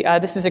to the,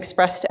 this is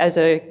expressed as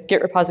a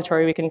Git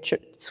repository. We can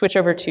switch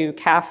over to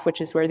CAF, which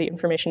is where the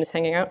information is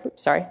hanging out.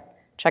 Oops, sorry,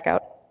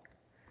 checkout.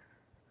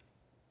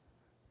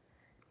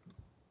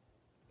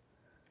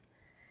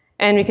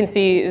 And we can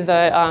see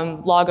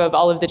the log of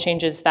all of the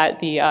changes that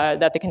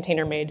the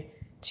container made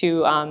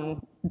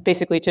to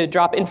basically to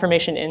drop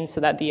information in so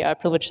that the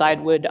privileged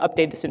side would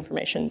update this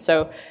information.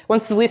 So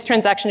once the lease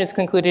transaction is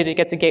concluded, it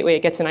gets a gateway, it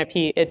gets an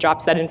IP, it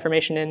drops that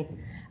information in.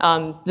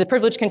 The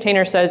privileged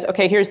container says,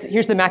 okay, here's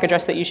the MAC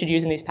address that you should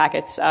use in these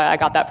packets. I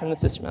got that from the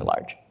system at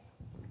large.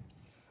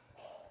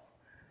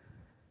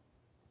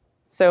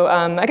 So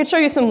I could show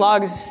you some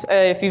logs.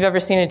 If you've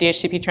ever seen a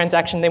DHCP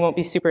transaction, they won't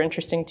be super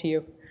interesting to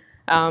you.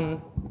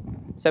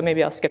 So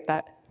maybe I'll skip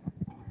that.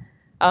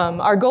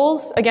 Our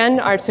goals, again,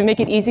 are to make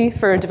it easy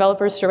for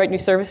developers to write new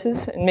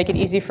services and make it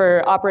easy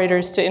for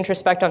operators to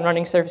introspect on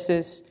running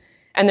services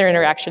and their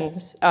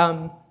interactions.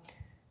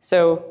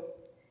 So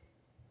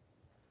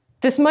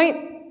this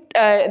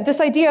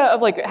idea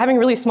of like having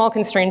really small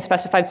constrained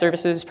specified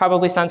services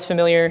probably sounds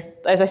familiar.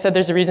 As I said,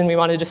 there's a reason we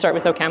wanted to start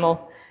with OCaml.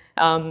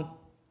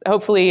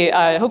 Hopefully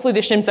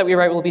the shims that we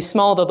write will be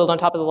small. They'll build on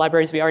top of the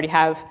libraries we already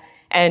have.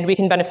 And we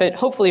can benefit,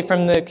 hopefully,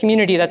 from the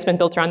community that's been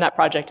built around that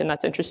project and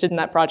that's interested in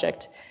that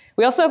project.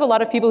 We also have a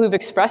lot of people who've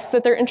expressed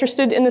that they're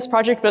interested in this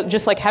project, but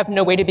just like have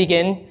no way to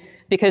begin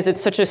because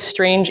it's such a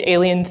strange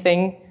alien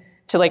thing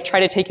to like try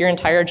to take your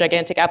entire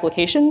gigantic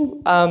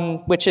application,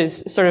 which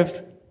is sort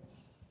of,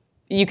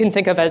 you can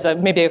think of as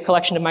maybe a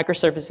collection of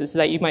microservices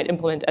that you might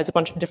implement as a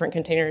bunch of different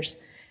containers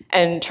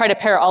and try to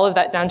pare all of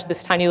that down to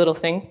this tiny little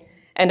thing.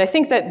 And I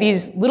think that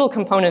these little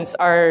components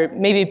are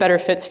maybe better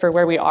fits for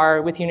where we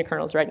are with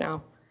unikernels right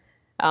now.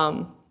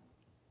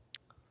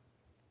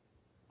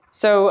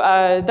 So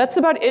that's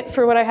about it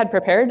for what I had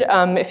prepared.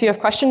 If you have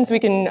questions, I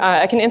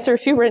can answer a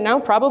few right now,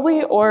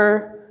 probably,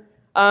 or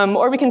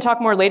we can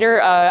talk more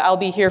later. I'll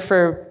be here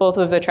for both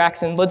of the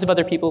tracks, and loads of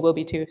other people will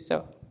be too.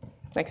 So,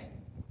 thanks.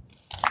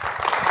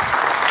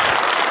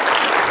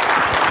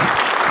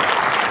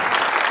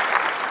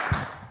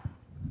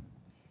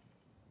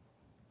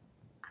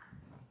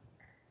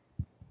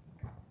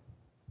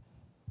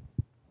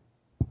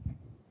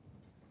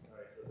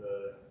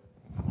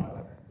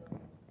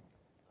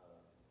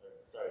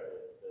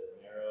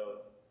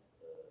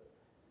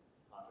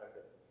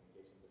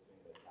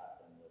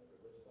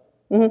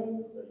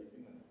 Mm-hmm.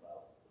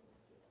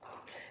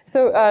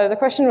 So the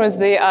question was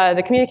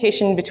the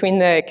communication between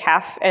the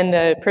CAF and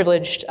the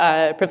privileged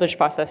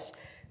process.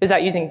 Is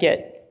that using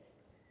Git,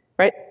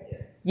 right?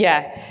 Yes.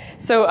 Yeah.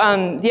 So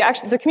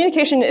the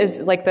communication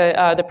is like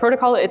the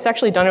protocol. It's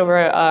actually done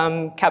over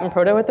Cap'n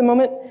Proto at the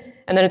moment,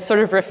 and then it's sort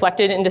of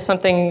reflected into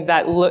something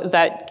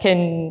that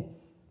can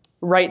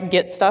write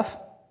Git stuff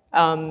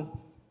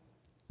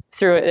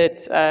through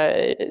it.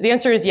 The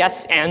answer is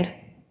yes and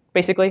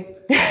basically.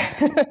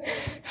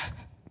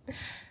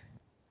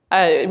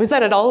 Was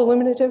that at all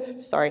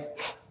illuminative? Sorry.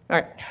 All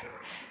right.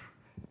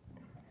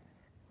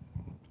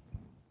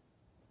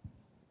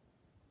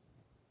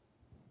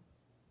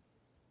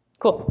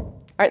 Cool.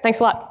 All right, thanks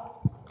a lot.